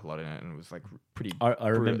cunt a lot in it, and it was like pretty. I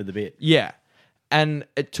remember the bit. Yeah. And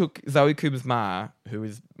it took Zoe Coombs-Ma,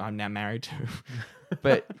 I'm now married to,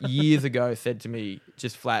 but years ago said to me,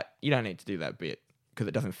 just flat, you don't need to do that bit because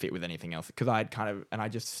it doesn't fit with anything else. Because I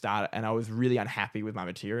just started, and I was really unhappy with my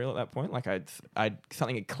material at that point. Like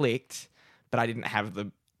something had clicked, but I didn't have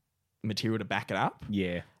the material to back it up.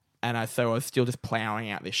 Yeah. And so I was still just plowing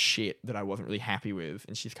out this shit that I wasn't really happy with.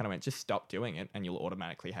 And she just kind of went, just stop doing it and you'll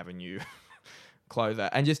automatically have a new closer.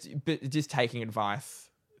 And just taking advice,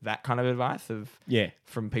 that kind of advice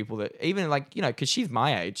from people that even like, because she's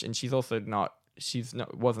my age and she's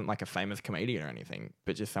wasn't like a famous comedian or anything,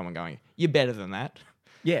 but just someone going, you're better than that.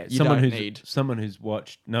 Yeah. Someone who's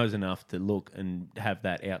watched knows enough to look and have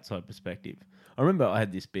that outside perspective. I remember I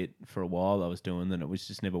had this bit for a while I was doing, and it was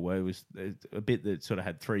just never worked. It was a bit that sort of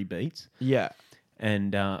had 3 beats. Yeah.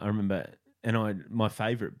 And I remember, my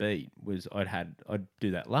favourite beat was I'd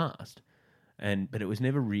do that last. But it was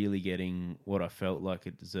never really getting what I felt like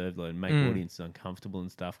it deserved, like make audiences uncomfortable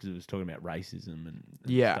and stuff, because it was talking about racism and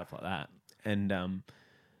stuff like that. And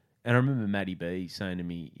I remember Matty B saying to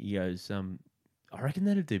me, he goes, I reckon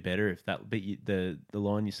that'd do better if that bit, the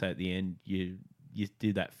line you say at the end, you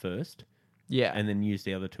do that first. Yeah. And then use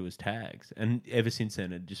the other 2 as tags. And ever since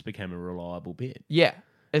then, it just became a reliable bit. Yeah.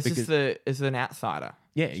 It's it's an outsider.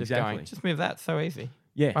 Yeah, just exactly. Going, just move that. So easy.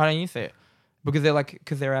 Yeah. Why don't you see it?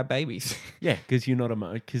 Because they're our babies. Yeah, because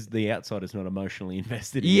because the outsider's not emotionally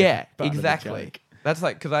invested in yeah, part of the exactly. joke. That's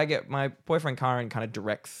like, because I get my boyfriend Karen kind of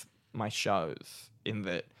directs my shows in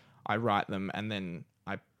that I write them and then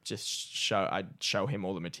I'd show him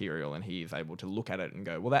all the material and he is able to look at it and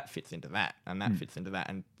go, well, that fits into that and that fits into that,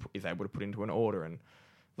 and is able to put into an order. And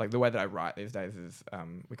like the way that I write these days is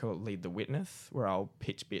we call it lead the witness, where I'll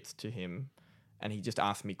pitch bits to him and he just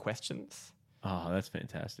asks me questions. Oh, that's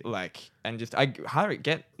fantastic. Like, and just I highly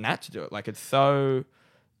get Nat to do it. Like, it's so,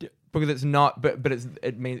 because it's not, but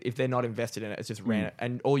it means if they're not invested in it, it's just random,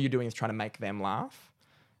 and all you're doing is trying to make them laugh.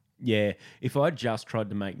 Yeah, if I just tried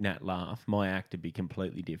to make Nat laugh, my act would be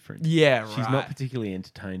completely different. Yeah, right. She's not particularly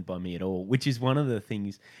entertained by me at all, which is one of the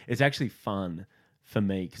things. It's actually fun for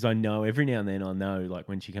me because I know every now and then like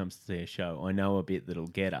when she comes to see a show, I know a bit that'll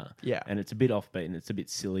get her. Yeah. And it's a bit offbeat and it's a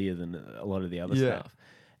bit sillier than a lot of the other stuff.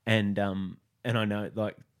 And I know,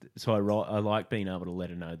 like, so I like being able to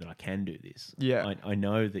let her know that I can do this. Yeah. I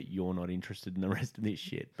know that you're not interested in the rest of this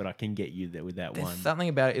shit, but I can get you there with that There's one. something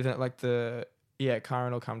about it, isn't it? Like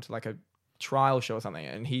Karen will come to like a trial show or something,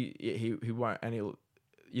 and he won't, and he'll,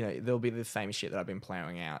 there'll be the same shit that I've been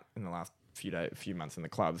plowing out in the last few months in the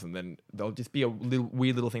clubs, and then there'll just be a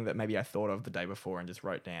weird little thing that maybe I thought of the day before and just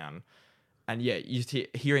wrote down, and you just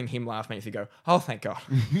hearing him laugh makes you go, oh, thank God.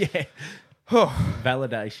 Yeah.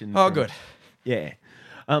 Validation. Good. Yeah.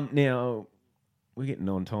 Now we're getting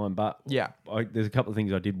on time, but yeah, there's a couple of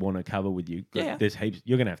things I did want to cover with you. Yeah. There's heaps.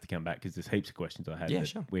 You're going to have to come back because there's heaps of questions I had that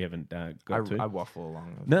sure. we haven't got to. I waffle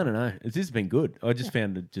along. No. This has been good. I just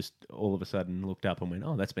found it, just all of a sudden looked up and went,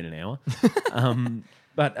 oh, that's been an hour.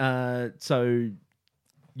 But so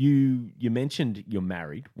you mentioned you're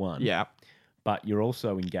married, one. Yeah. But you're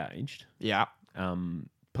also engaged. Yeah.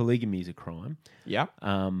 Polygamy is a crime. Yeah.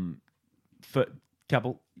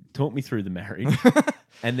 Talk me through the marriage.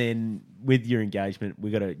 And then with your engagement,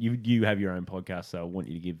 you have your own podcast, so I want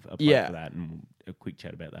you to give a plug for that and a quick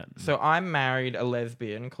chat about that. So I married a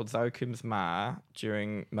lesbian called Zoe Coombs-Ma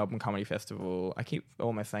during Melbourne Comedy Festival. I keep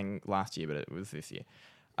almost saying last year, but it was this year.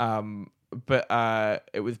 But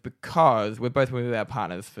it was because we've both been with our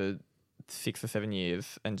partners for 6 or 7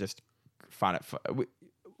 years and just find it.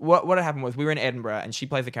 What had happened was we were in Edinburgh and she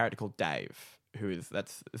plays a character called Dave.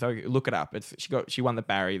 So look it up. She won the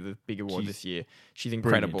Barry, the big award this year. She's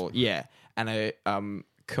incredible. Brilliant. Yeah. And a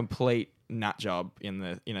complete nut job in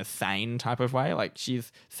a sane type of way. Like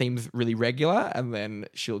seems really regular and then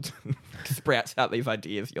she'll sprouts out these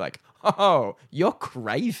ideas. You're like, oh, you're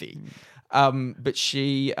crazy. But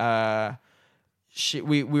she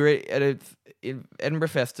we were at a Edinburgh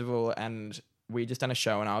Festival, and we just done a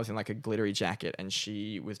show, and I was in like a glittery jacket, and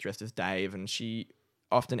she was dressed as Dave, and she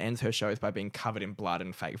often ends her shows by being covered in blood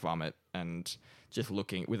and fake vomit, and just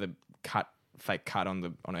looking with a fake cut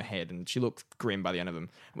on her head, and she looked grim by the end of them.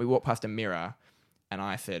 And we walked past a mirror, and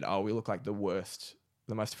I said, "Oh, we look like the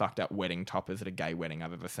most fucked up wedding toppers at a gay wedding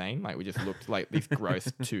I've ever seen. Like, we just looked like these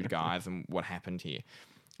gross two guys, and what happened here?"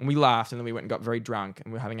 And we laughed, and then we went and got very drunk,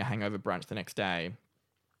 and we were having a hangover brunch the next day.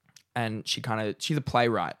 And she's a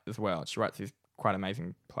playwright as well. She writes these quite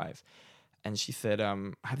amazing plays. And she said, I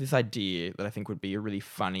have this idea that I think would be a really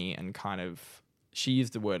funny and kind of, she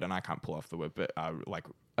used the word, and I can't pull off the word, but like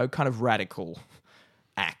a kind of radical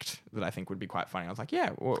act that I think would be quite funny. I was like,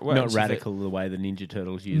 yeah. Not radical the way the Ninja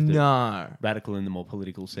Turtles used it. No. Radical in the more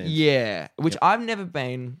political sense. Yeah, which I've never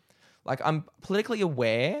been, like, I'm politically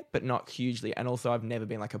aware, but not hugely. And also I've never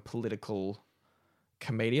been like a political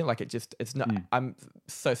comedian. Like, it's not, I'm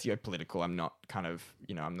socio-political. I'm not kind of,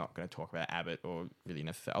 I'm not going to talk about Abbott or really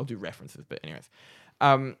necessarily, I'll do references, but anyways.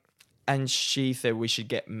 And she said we should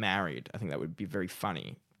get married. I think that would be very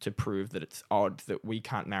funny to prove that it's odd that we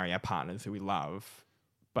can't marry our partners who we love,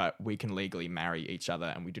 but we can legally marry each other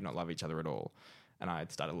and we do not love each other at all. And I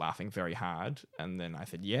started laughing very hard. And then I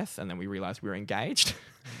said yes. And then we realized we were engaged.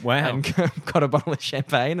 Wow. And got a bottle of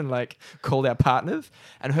champagne and like called our partners.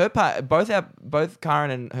 And both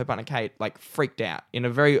Karen and her partner Kate like freaked out in a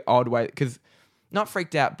very odd way. Because not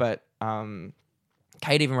freaked out, but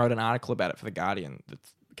Kate even wrote an article about it for The Guardian.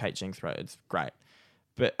 That's Kate Jinks wrote. It's great.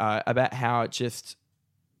 But about how it just,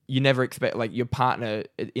 you never expect, like, your partner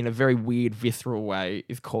in a very weird, visceral way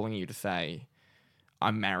is calling you to say,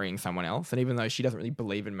 I'm marrying someone else. And even though she doesn't really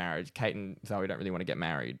believe in marriage, Kate and Zoe don't really want to get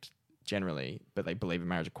married generally, but they believe in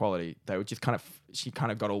marriage equality. They were just she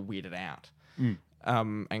kind of got all weirded out.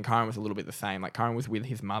 And Karen was a little bit the same. Like, Karen was with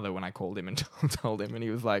his mother when I called him and told him, and he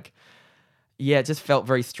was like, yeah, it just felt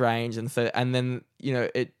very strange. And then,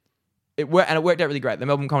 it worked, and it worked out really great. The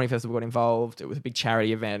Melbourne Comedy Festival got involved. It was a big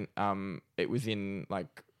charity event. It was in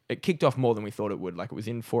it kicked off more than we thought it would. Like, it was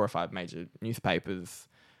in 4 or 5 major newspapers.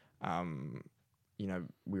 We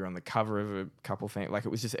were on the cover of a couple things. Like,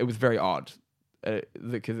 it was very odd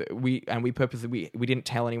because we purposely, we didn't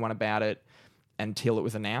tell anyone about it until it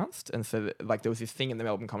was announced. And so there was this thing in the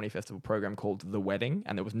Melbourne Comedy Festival program called The Wedding,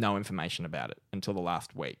 and there was no information about it until the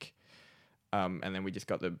last week. And then we just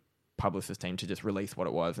got the publicist team to just release what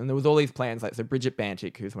it was. And there was all these plans. Like, so Bridget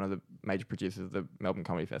Bantic, who's one of the major producers of the Melbourne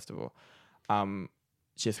Comedy Festival,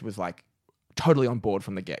 just was like totally on board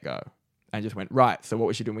from the get-go. And just went, right, so what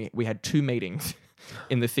we should do, we had 2 meetings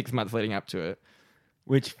in the 6 months leading up to it.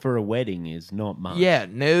 Which for a wedding is not much. Yeah,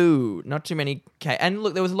 no, not too many. And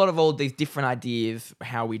look, there was a lot of all these different ideas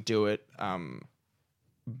how we do it.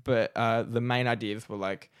 But the main ideas were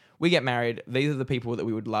like, we get married, these are the people that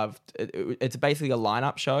we would love. It's basically a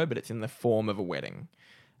lineup show, but it's in the form of a wedding.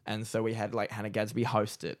 And so we had like Hannah Gadsby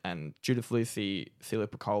host it, and Judith Lucy, Celia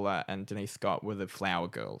Piccola, and Denise Scott were the flower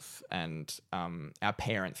girls. And our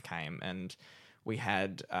parents came, and we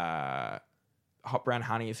had Hot Brown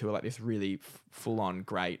Honeys, who were like this really full-on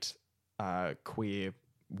great queer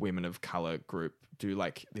women of color group, do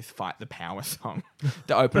like this Fight the Power song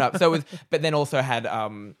to open up. So it was, but then also had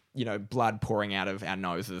blood pouring out of our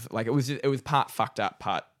noses. Like, it was part fucked up,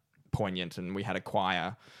 part poignant, and we had a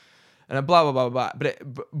choir. And blah, blah, blah, blah.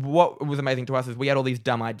 But what was amazing to us is we had all these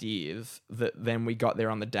dumb ideas that then we got there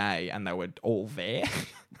on the day and they were all there.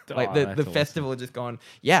 Like, the festival had just gone,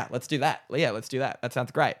 yeah, let's do that. Yeah, let's do that. That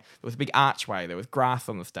sounds great. There was a big archway. There was grass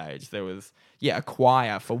on the stage. There was, a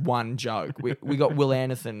choir for one joke. We got Will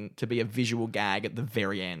Anderson to be a visual gag at the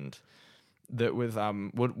very end. That was,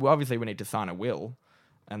 obviously we need to sign a will.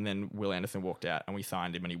 And then Will Anderson walked out and we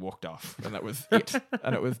signed him and he walked off. And that was it.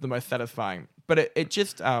 And it was the most satisfying. But it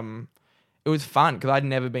just... it was fun because I'd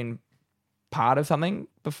never been part of something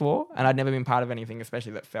before, and I'd never been part of anything,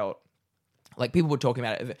 especially that felt like people were talking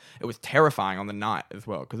about it. It was terrifying on the night as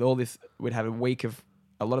well, because all this, we'd have a week of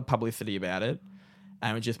a lot of publicity about it,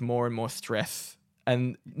 and it was just more and more stress,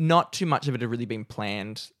 and not too much of it had really been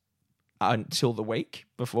planned until the week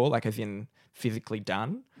before, like as in physically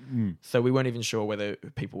done. So we weren't even sure whether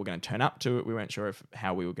people were going to turn up to it. We weren't sure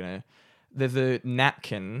how we were going to... There's a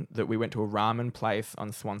napkin that we went to a ramen place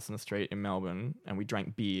on Swanston Street in Melbourne, and we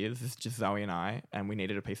drank beers. It's just Zoe and I, and we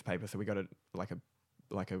needed a piece of paper, so we got a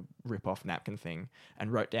rip-off napkin thing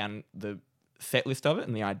and wrote down the set list of it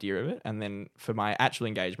and the idea of it. And then for my actual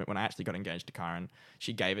engagement, when I actually got engaged to Karen,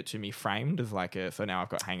 she gave it to me framed as so now I've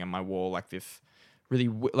got hanging on my wall like this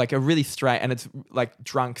like a really straight, and it's like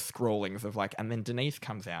drunk scrawlings of like, and then Denise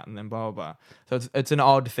comes out, and then blah blah blah. So it's an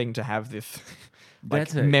odd thing to have this like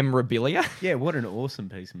That's a- memorabilia. Yeah, what an awesome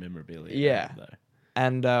piece of memorabilia. Yeah. though.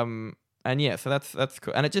 And yeah, so that's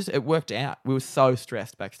cool, and it worked out. We were so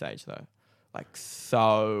stressed backstage though, like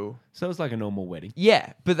so. So it was like a normal wedding.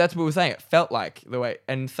 Yeah, but that's what we were saying. It felt like the way,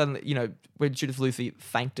 and suddenly, when Judith Lucy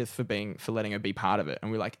thanked us for letting her be part of it,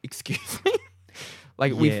 and we were like, "Excuse me,"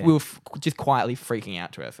 like Yeah. we were just quietly freaking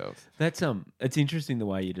out to ourselves. That's it's interesting the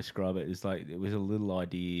way you describe it. It's like it was a little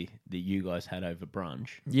idea that you guys had over brunch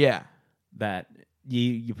Yeah, that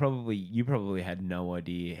you probably had no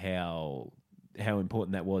idea how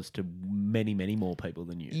important that was to many more people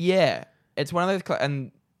than you. yeah. It's one of those,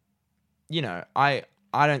 and I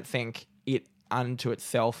don't think it unto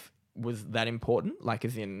itself was that important. Like,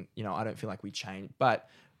 as in, I don't feel like we changed, but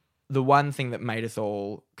the one thing that made us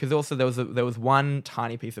all, because also there was one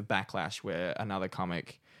tiny piece of backlash where another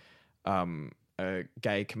comic, a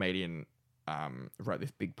gay comedian, wrote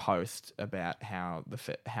this big post about how if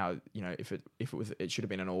it should have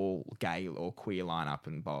been an all gay or queer lineup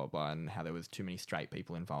and blah blah blah, and how there was too many straight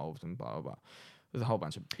people involved and blah blah blah. There's a whole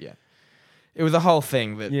bunch of It was a whole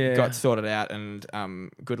thing that got sorted out, and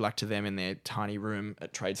good luck to them in their tiny room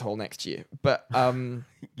at Trades Hall next year. But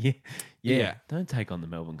yeah. Don't take on the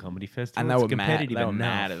Melbourne Comedy Festival. and they It's were mad. competitive They were enough.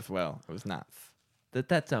 mad as well. It was nuts.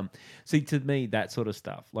 That's see, to me, that sort of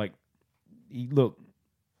stuff, like, look,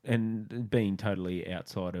 and being totally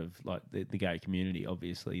outside of like the gay community,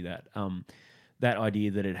 obviously, that that idea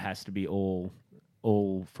that it has to be all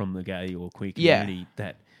from the gay or queer community,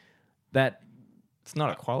 that It's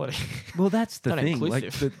not equality. well, that's the Not thing.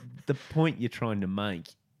 inclusive. Like the point you're trying to make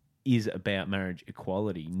is about marriage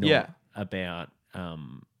equality, not about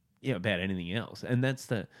about anything else. And that's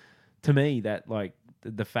to me, that like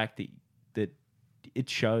the fact that it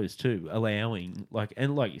shows too, allowing, like,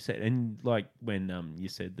 and like you said, and like when you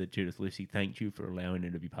said that Judith Lucy thanked you for allowing her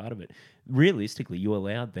to be part of it, realistically you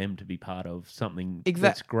allowed them to be part of something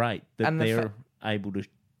that's great, that And they're able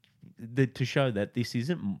to show that this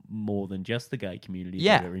isn't more than just the gay community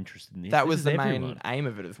Yeah. that are interested in this. That This was is the everyone. main aim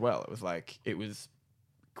of it as well. It was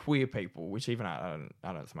queer people, which even I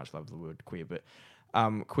don't so much love the word queer, but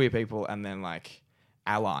queer people, and then like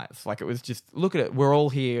allies. Like, it was just, look at it. We're all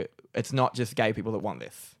here. It's not just gay people that want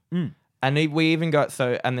this. Mm. And we even got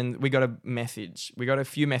and then we got a message. We got a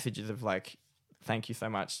few messages of like, "Thank you so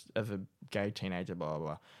much as a gay teenager," blah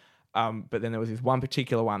blah blah. But then there was this one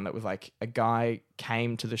particular one that was like, a guy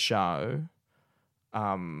came to the show,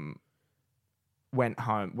 went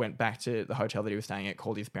home, went back to the hotel that he was staying at,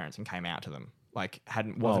 called his parents, and came out to them. Like,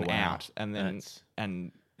 wasn't wow. out, and then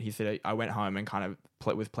and he said, I went home and kind of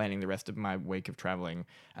was planning the rest of my week of traveling,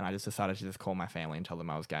 and I just decided to just call my family and tell them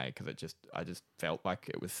I was gay, because I just felt like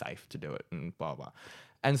it was safe to do it, and blah blah.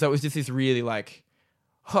 And so it was just this really like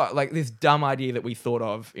this dumb idea that we thought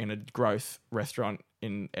of in a gross restaurant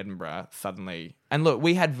in Edinburgh suddenly. And look,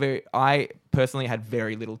 I personally had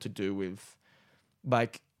very little to do with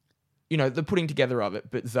like, the putting together of it,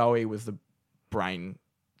 but Zoe was the brain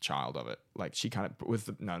child of it. Like, she kind of was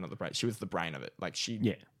not the brain. She was the brain of it. Like,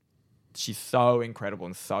 she's so incredible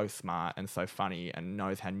and so smart and so funny and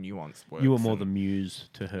knows how nuance works. You were more the muse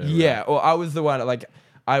to her. Yeah, right? or I was the one, like,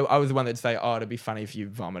 I was the one that'd say, "Oh, it'd be funny if you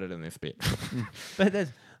vomited in this bit." But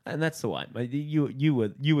that's the way. Like, you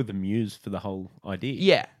were the muse for the whole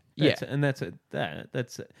idea. Yeah. And that's it.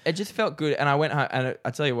 It just felt good, and I went home, and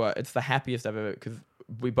I tell you what, it's the happiest I've ever, because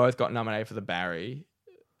we both got nominated for the Barry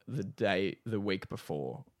the week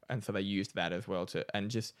before, and so they used that as well and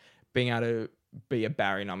just being able to be a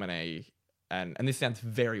Barry nominee, and this sounds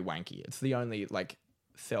very wanky. It's the only like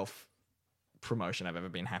self promotion I've ever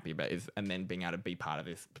been happy about, and then being able to be part of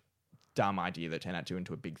this dumb idea that turned out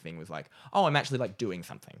into a big thing was like, oh, I'm actually like doing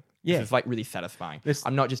something. Yeah. It's like really satisfying.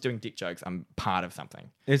 I'm not just doing dick jokes. I'm part of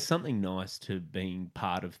something. There's something nice to being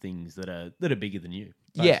part of things that are bigger than you.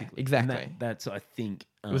 Yeah, basically. exactly. And that's, I think,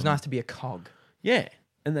 It was nice to be a cog. Yeah,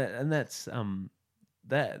 that's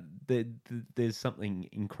there's something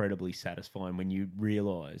incredibly satifying when you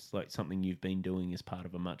realise like something you've been doing is part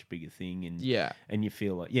of a much bigger thing, and and you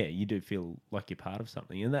feel like you do feel like you're part of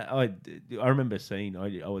something. And that I remember seeing,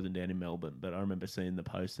 I wasn't down in Melbourne, but I remember seeing the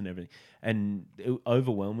post and everything, and it,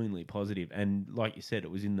 overwhelmingly positive. And like you said,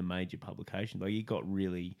 it was in the major publications. Like, you got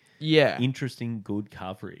really interesting, good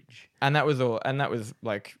coverage. And that was all. And that was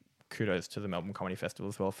like, kudos to the Melbourne Comedy Festival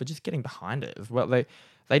as well for just getting behind it as well.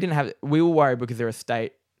 They didn't have. We were worried because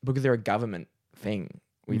they're a government thing.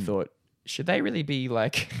 We thought, should they really be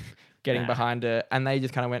like getting behind it? And they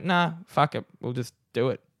just kind of went, nah, fuck it, we'll just do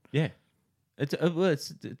it. Yeah,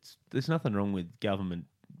 it's there's nothing wrong with government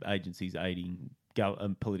agencies aiding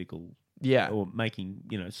political Yeah. or making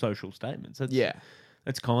social statements. Yeah.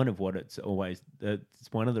 That's kind of what it's always.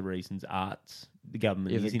 It's one of the reasons the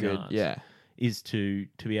government Is is it in good? arts. Yeah. Is to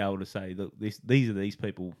be able to say that these are these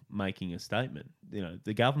people making a statement.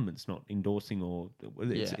 The government's not endorsing or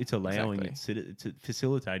it's allowing exactly. it's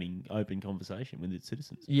facilitating open conversation with its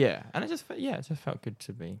citizens. Yeah. And it just felt good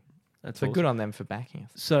to be. That's So awesome. good on them for backing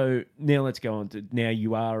us. So now let's go on to now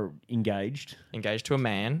you are engaged Engaged to a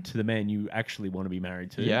man. to the man you actually want to be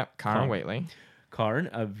married to. Yeah. Kyron Wheatley. Kyron,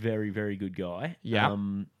 a very, very good guy. Yeah.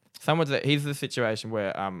 He's the situation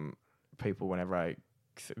where people, whenever I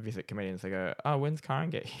visit comedians, they go, "Oh, when's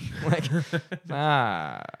Kyron get here?"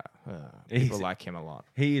 People like him a lot.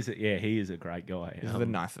 He is a great guy. He's the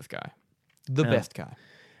nicest guy, the best guy.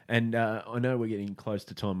 And I know we're getting close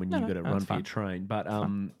to time when you've got to run for your train, but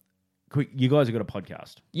quick, you guys have got a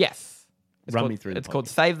podcast. Yes, Run me through. It's called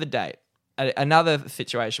Save the Date. Another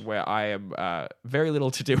situation where I am very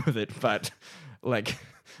little to do with it, but like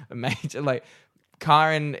a major like.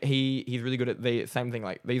 Kyron, he's really good at the same thing,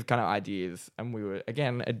 like these kind of ideas. And we were,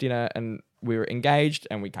 again, at dinner and we were engaged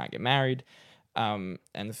and we can't get married. And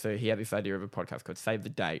so he had this idea of a podcast called Save the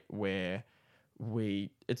Date where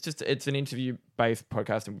it's an interview-based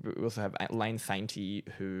podcast. And we also have Lane Sainty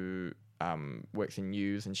who works in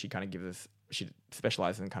news and she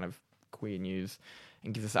specializes in kind of queer news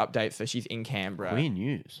and gives us updates. So she's in Canberra. Queer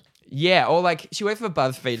news. Yeah, or like she works for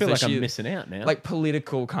BuzzFeed. I feel like I'm missing out now. Like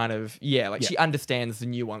political kind of, she understands the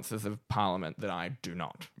nuances of Parliament that I do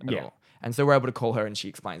not at all. And so we're able to call her and she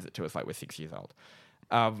explains it to us like we're 6 years old.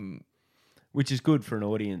 Which is good for an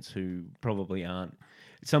audience who probably aren't.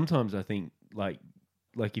 Sometimes I think like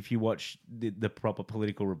if you watch the proper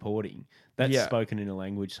political reporting, that's spoken in a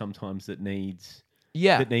language sometimes that needs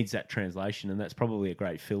that translation, and that's probably a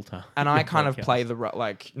great filter. And I kind of play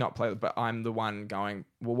but I'm the one going,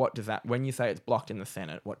 well, what does that, when you say it's blocked in the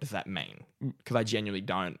Senate, what does that mean? Because I genuinely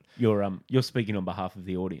don't. You're speaking on behalf of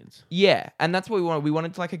the audience. Yeah, and that's what we wanted. We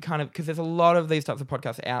wanted to like a kind of, because there's a lot of these types of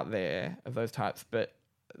podcasts out there of those types, but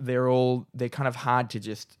they're kind of hard to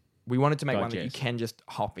just, we wanted to make one that you can just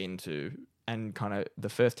hop into and kind of the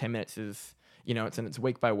first 10 minutes is, it's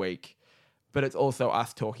week by week, but it's also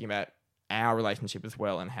us talking about our relationship as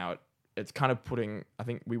well and how it's kind of I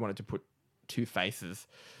think we wanted to put two faces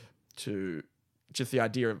to just the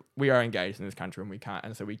idea of we are engaged in this country and we can't,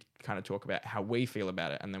 and so we kind of talk about how we feel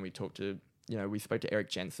about it, and then we talk to, we spoke to Eric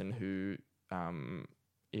Jensen, who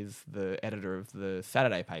is the editor of the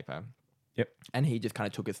Saturday paper. Yep. And he just kind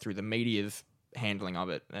of took us through the media's handling of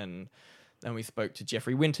it, and then we spoke to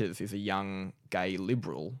Jeffrey Winters, who's a young gay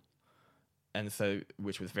liberal. And so,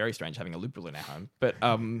 which was very strange having a liberal in our home,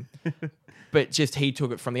 but just he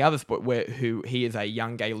took it from the other spot who he is a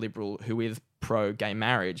young gay liberal who is pro gay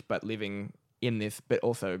marriage, but living in this, but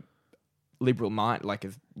also liberal mind, like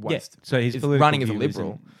so his is political running as a view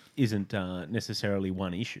liberal isn't necessarily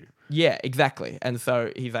one issue. Yeah, exactly. And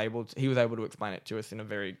so he was able to explain it to us in a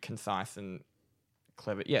very concise and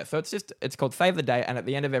clever. Yeah. So it's called Save the Date, and at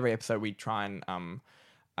the end of every episode, we try and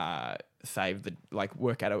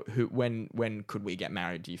work out when could we get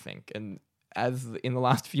married, do you think? And as in the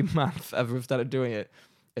last few months, as we've started doing it,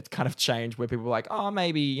 it's kind of changed where people are like, oh,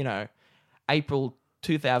 maybe, April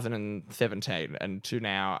 2017, and to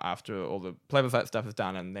now, after all the plebiscite stuff is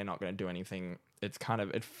done and they're not going to do anything,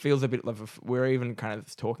 it feels a bit like we're even kind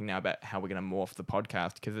of talking now about how we're going to morph the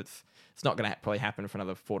podcast, because it's not going to probably happen for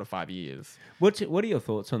another 4 to 5 years. What are your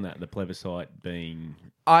thoughts on that? The plebiscite being,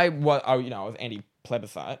 I was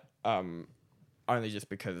anti-plebiscite, only just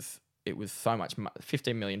because it was so much,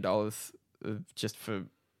 $15 million just for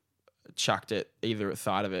chucked at either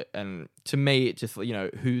side of it, and to me, it just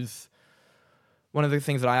who's. One of the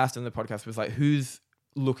things that I asked in the podcast was like, who's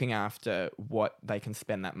looking after what they can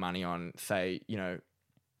spend that money on? Say,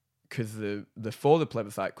 because the for the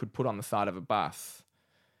plebiscite could put on the side of a bus,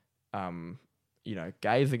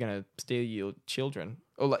 gays are going to steal your children,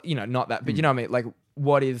 or like, not that, but you know what I mean? Like,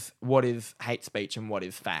 what is hate speech and what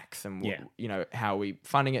is facts, and how are we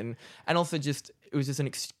funding it, and also just it was just an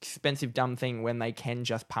expensive dumb thing when they can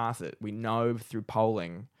just pass it. We know through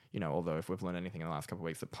polling. Although if we've learned anything in the last couple of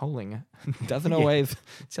weeks, that polling doesn't always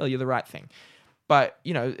tell you the right thing. But,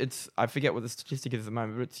 I forget what the statistic is at the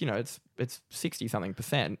moment, but it's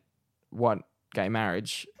 60-something% want gay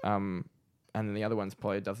marriage. And then the other ones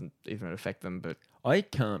probably doesn't even affect them. But I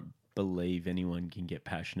can't believe anyone can get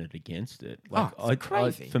passionate against it. It's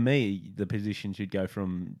crazy. For me, the position should go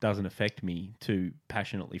from doesn't affect me to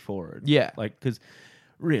passionately for it. Yeah. Because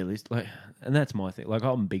really, and that's my thing. Like,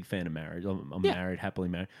 I'm a big fan of marriage. I'm married, happily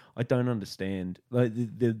married. I don't understand. Like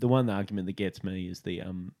the one argument that gets me is the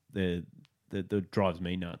that drives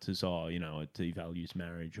me nuts is it devalues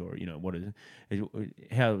marriage, or what is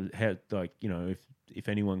how like if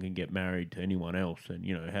anyone can get married to anyone else, then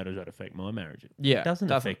how does that affect my marriage? Yeah, It doesn't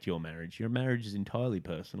affect your marriage. Your marriage is entirely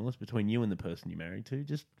personal. It's between you and the person you're married to.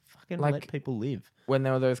 Just fucking let people live. When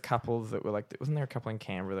there were those couples that were like, wasn't there a couple in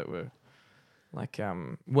Canberra that were like,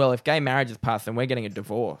 well, if gay marriage is passed, then we're getting a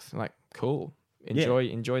divorce. I'm like, cool.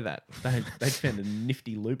 Enjoy that. They found a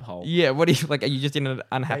nifty loophole. Yeah, what do you like? Are you just in an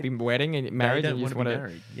unhappy wedding and marriage? They don't and you want just to be want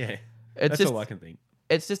married. Yeah, It's that's just all I can think.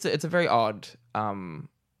 It's just it's a very odd.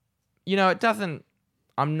 It doesn't.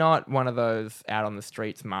 I'm not one of those out on the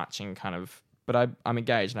streets marching kind of. But I'm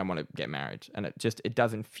engaged and I want to get married, and it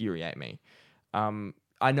does infuriate me.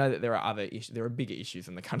 I know that there are other issues. There are bigger issues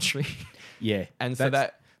in the country. Yeah, and so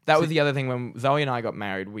that was the other thing. When Zoe and I got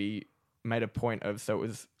married, we made a point of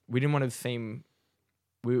we didn't want to seem.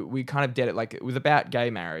 We kind of did it like it was about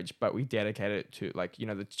gay marriage, but we dedicated it to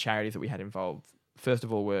the charities that we had involved. First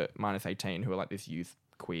of all, were Minus 18, who are like this youth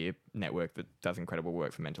queer network that does incredible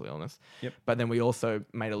work for mental illness. Yep. But then we also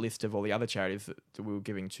made a list of all the other charities that we were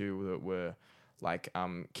giving to that were like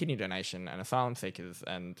kidney donation and asylum seekers,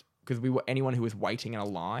 and because we were anyone who was waiting in a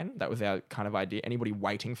line, that was our kind of idea. Anybody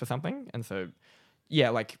waiting for something, and so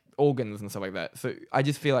like organs and stuff like that. So I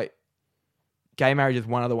just feel like gay marriage is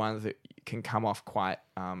one of the ones that can come off quite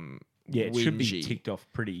it should be whingy. ticked off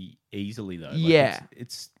pretty easily though.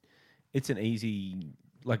 It's an easy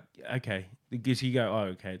okay, because you go, oh,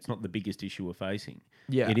 okay, it's not the biggest issue we're facing.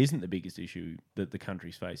 Yeah, it isn't the biggest issue that the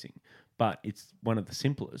country's facing, but it's one of the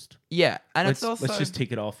simplest. Yeah, and let's let's just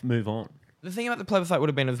tick it off, move on. The thing about the plebiscite would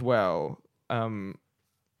have been as well. I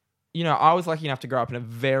was lucky enough to grow up in a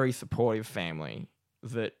very supportive family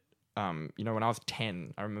that. When I was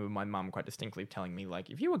 10, I remember my mum quite distinctly telling me, like,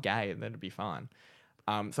 if you were gay, then it'd be fine.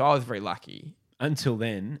 So I was very lucky. Until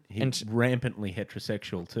then, he's rampantly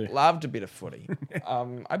heterosexual too. Loved a bit of footy.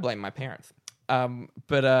 I blame my parents.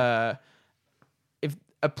 But if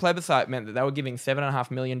a plebiscite meant that they were giving $7.5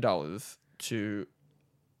 million to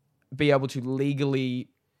be able to legally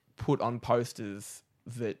put on posters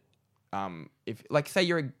that, if, like, say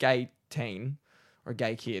you're a gay teen or a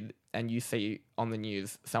gay kid, and you see on the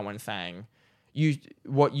news someone saying,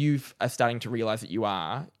 what you are starting to realize that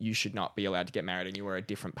you should not be allowed to get married, and you are a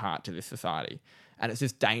different part to this society, and it's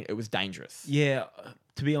just it was dangerous. Yeah,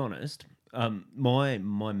 to be honest, my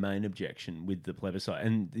main objection with the plebiscite,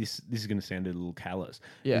 and this is going to sound a little callous,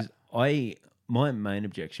 is my main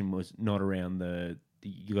objection was not around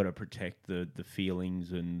you got to protect the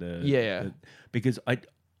feelings and because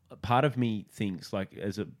part of me thinks like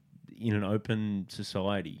in an open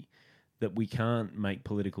society, that we can't make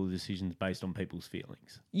political decisions based on people's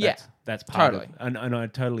feelings. That's part of it. And I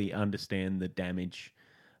totally understand the damage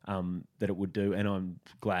that it would do, and I'm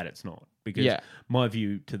glad it's not. Because my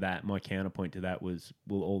view to that, my counterpoint to that was,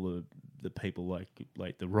 well, all the people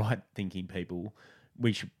like the right-thinking people,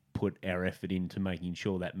 we should put our effort into making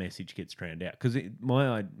sure that message gets drowned out. Because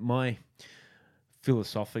my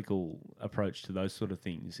philosophical approach to those sort of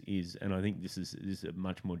things is, and I think this is a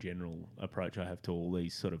much more general approach I have to all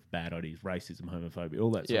these sort of bad ideas, racism, homophobia,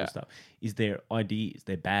 all that sort of stuff, is they're ideas,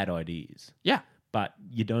 they're bad ideas. Yeah. But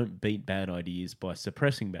you don't beat bad ideas by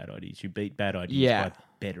suppressing bad ideas. You beat bad ideas by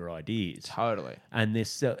better ideas. Totally. And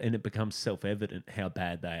and it becomes self-evident how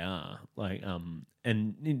bad they are. Like,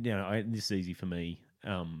 and this is easy for me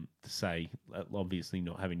to say, obviously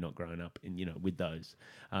not grown up in with those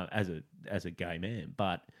as a gay man,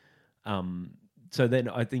 but so then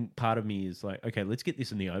I think part of me is like, okay, let's get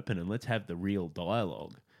this in the open and let's have the real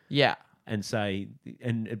dialogue. Yeah, and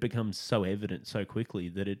it becomes so evident so quickly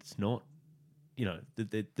that it's not,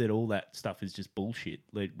 that all that stuff is just bullshit.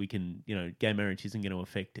 Like we can, gay marriage isn't going to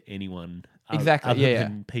affect anyone exactly other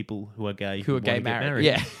than people who are gay who are gay married.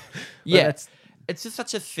 Yeah, yeah. It's just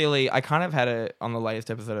such a silly. I kind of had on the latest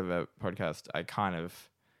episode of a podcast, I kind of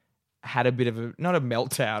had a bit of not a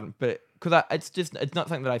meltdown, but because it's not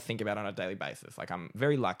something that I think about on a daily basis. Like I'm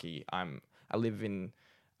very lucky. I live in,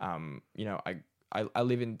 I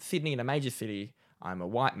live in Sydney, in a major city. I'm a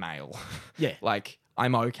white male. Yeah, like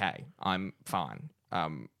I'm okay. I'm fine.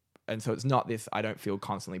 And so it's not this. I don't feel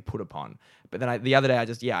constantly put upon. But then the other day, I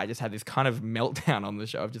just had this kind of meltdown on the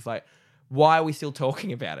show of just like, why are we still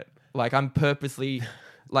talking about it? Like I'm purposely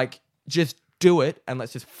like, just do it and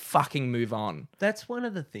let's just fucking move on. That's one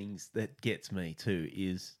of the things that gets me too,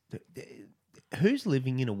 is who's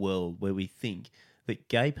living in a world where we think that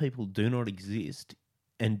gay people do not exist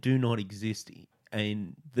and do not exist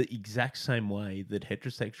in the exact same way that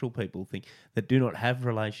heterosexual people think, that do not have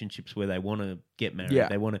relationships where they want to get married. Yeah.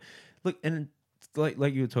 They want to look, and like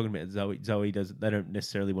you were talking about Zoe doesn't, they don't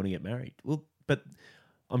necessarily want to get married. Well, but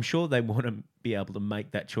I'm sure they want to be able to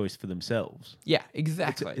make that choice for themselves. Yeah,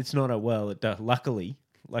 exactly. It's not a, well, it does, luckily,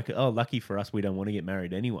 lucky for us, we don't want to get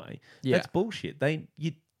married anyway. Yeah. That's bullshit.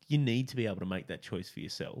 You need to be able to make that choice for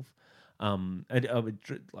yourself.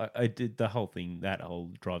 I did the whole thing. That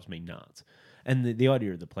whole drives me nuts. And the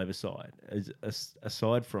idea of the plebiscite, is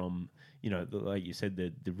aside from, like you said,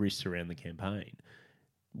 the risks around the campaign,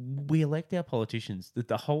 we elect our politicians. That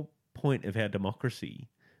the whole point of our democracy,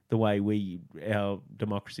 the way our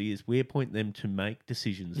democracy is, we appoint them to make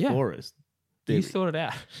decisions for us. You sort it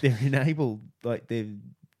out. They're enabled, like they're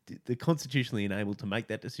constitutionally enabled to make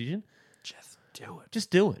that decision. Just do it.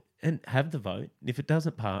 Just do it and have the vote. If it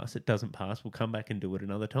doesn't pass, it doesn't pass. We'll come back and do it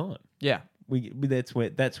another time. Yeah. That's where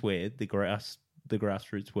the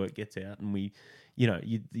grassroots work gets out, and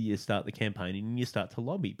you start the campaign and you start to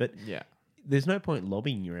lobby. But there's no point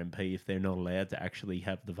lobbying your MP if they're not allowed to actually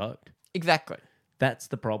have the vote. Exactly. That's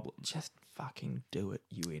the problem. Just fucking do it,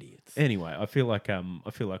 you idiots. Anyway, I feel like I've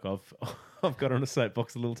got on a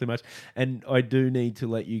soapbox a little too much, and I do need to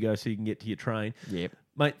let you go so you can get to your train. Yep.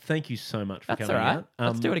 Mate, thank you so much for That's coming all right. out.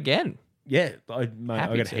 Let's do it again. Yeah, I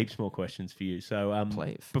got to. heaps more questions for you. So,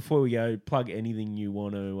 Please. Before we go, plug anything you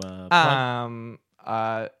want to plug.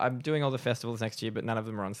 I'm doing all the festivals next year, but none of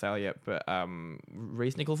them are on sale yet. But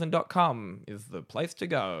RhysNicholson.com is the place to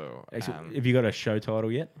go. Excellent. Have you got a show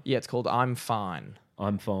title yet? Yeah, it's called I'm Fine.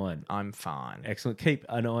 I'm Fine. I'm Fine. Excellent. Keep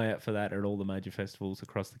an eye out for that at all the major festivals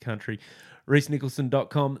across the country.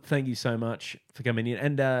 RhysNicholson.com. Thank you so much for coming in.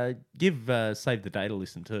 And give Save the Date a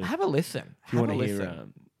listen too. Have a listen. If you want to hear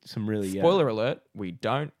some really... Spoiler alert, we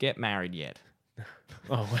don't get married yet.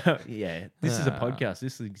 Oh, well, yeah. This is a podcast.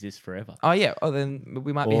 This exists forever. Oh, yeah. Oh, then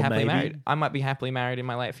we might be Or happily maybe- married. I might be happily married in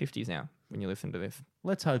my late 50s now when you listen to this.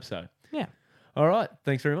 Let's hope so. Yeah. All right.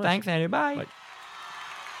 Thanks very much. Thanks, Andrew. Bye. Bye.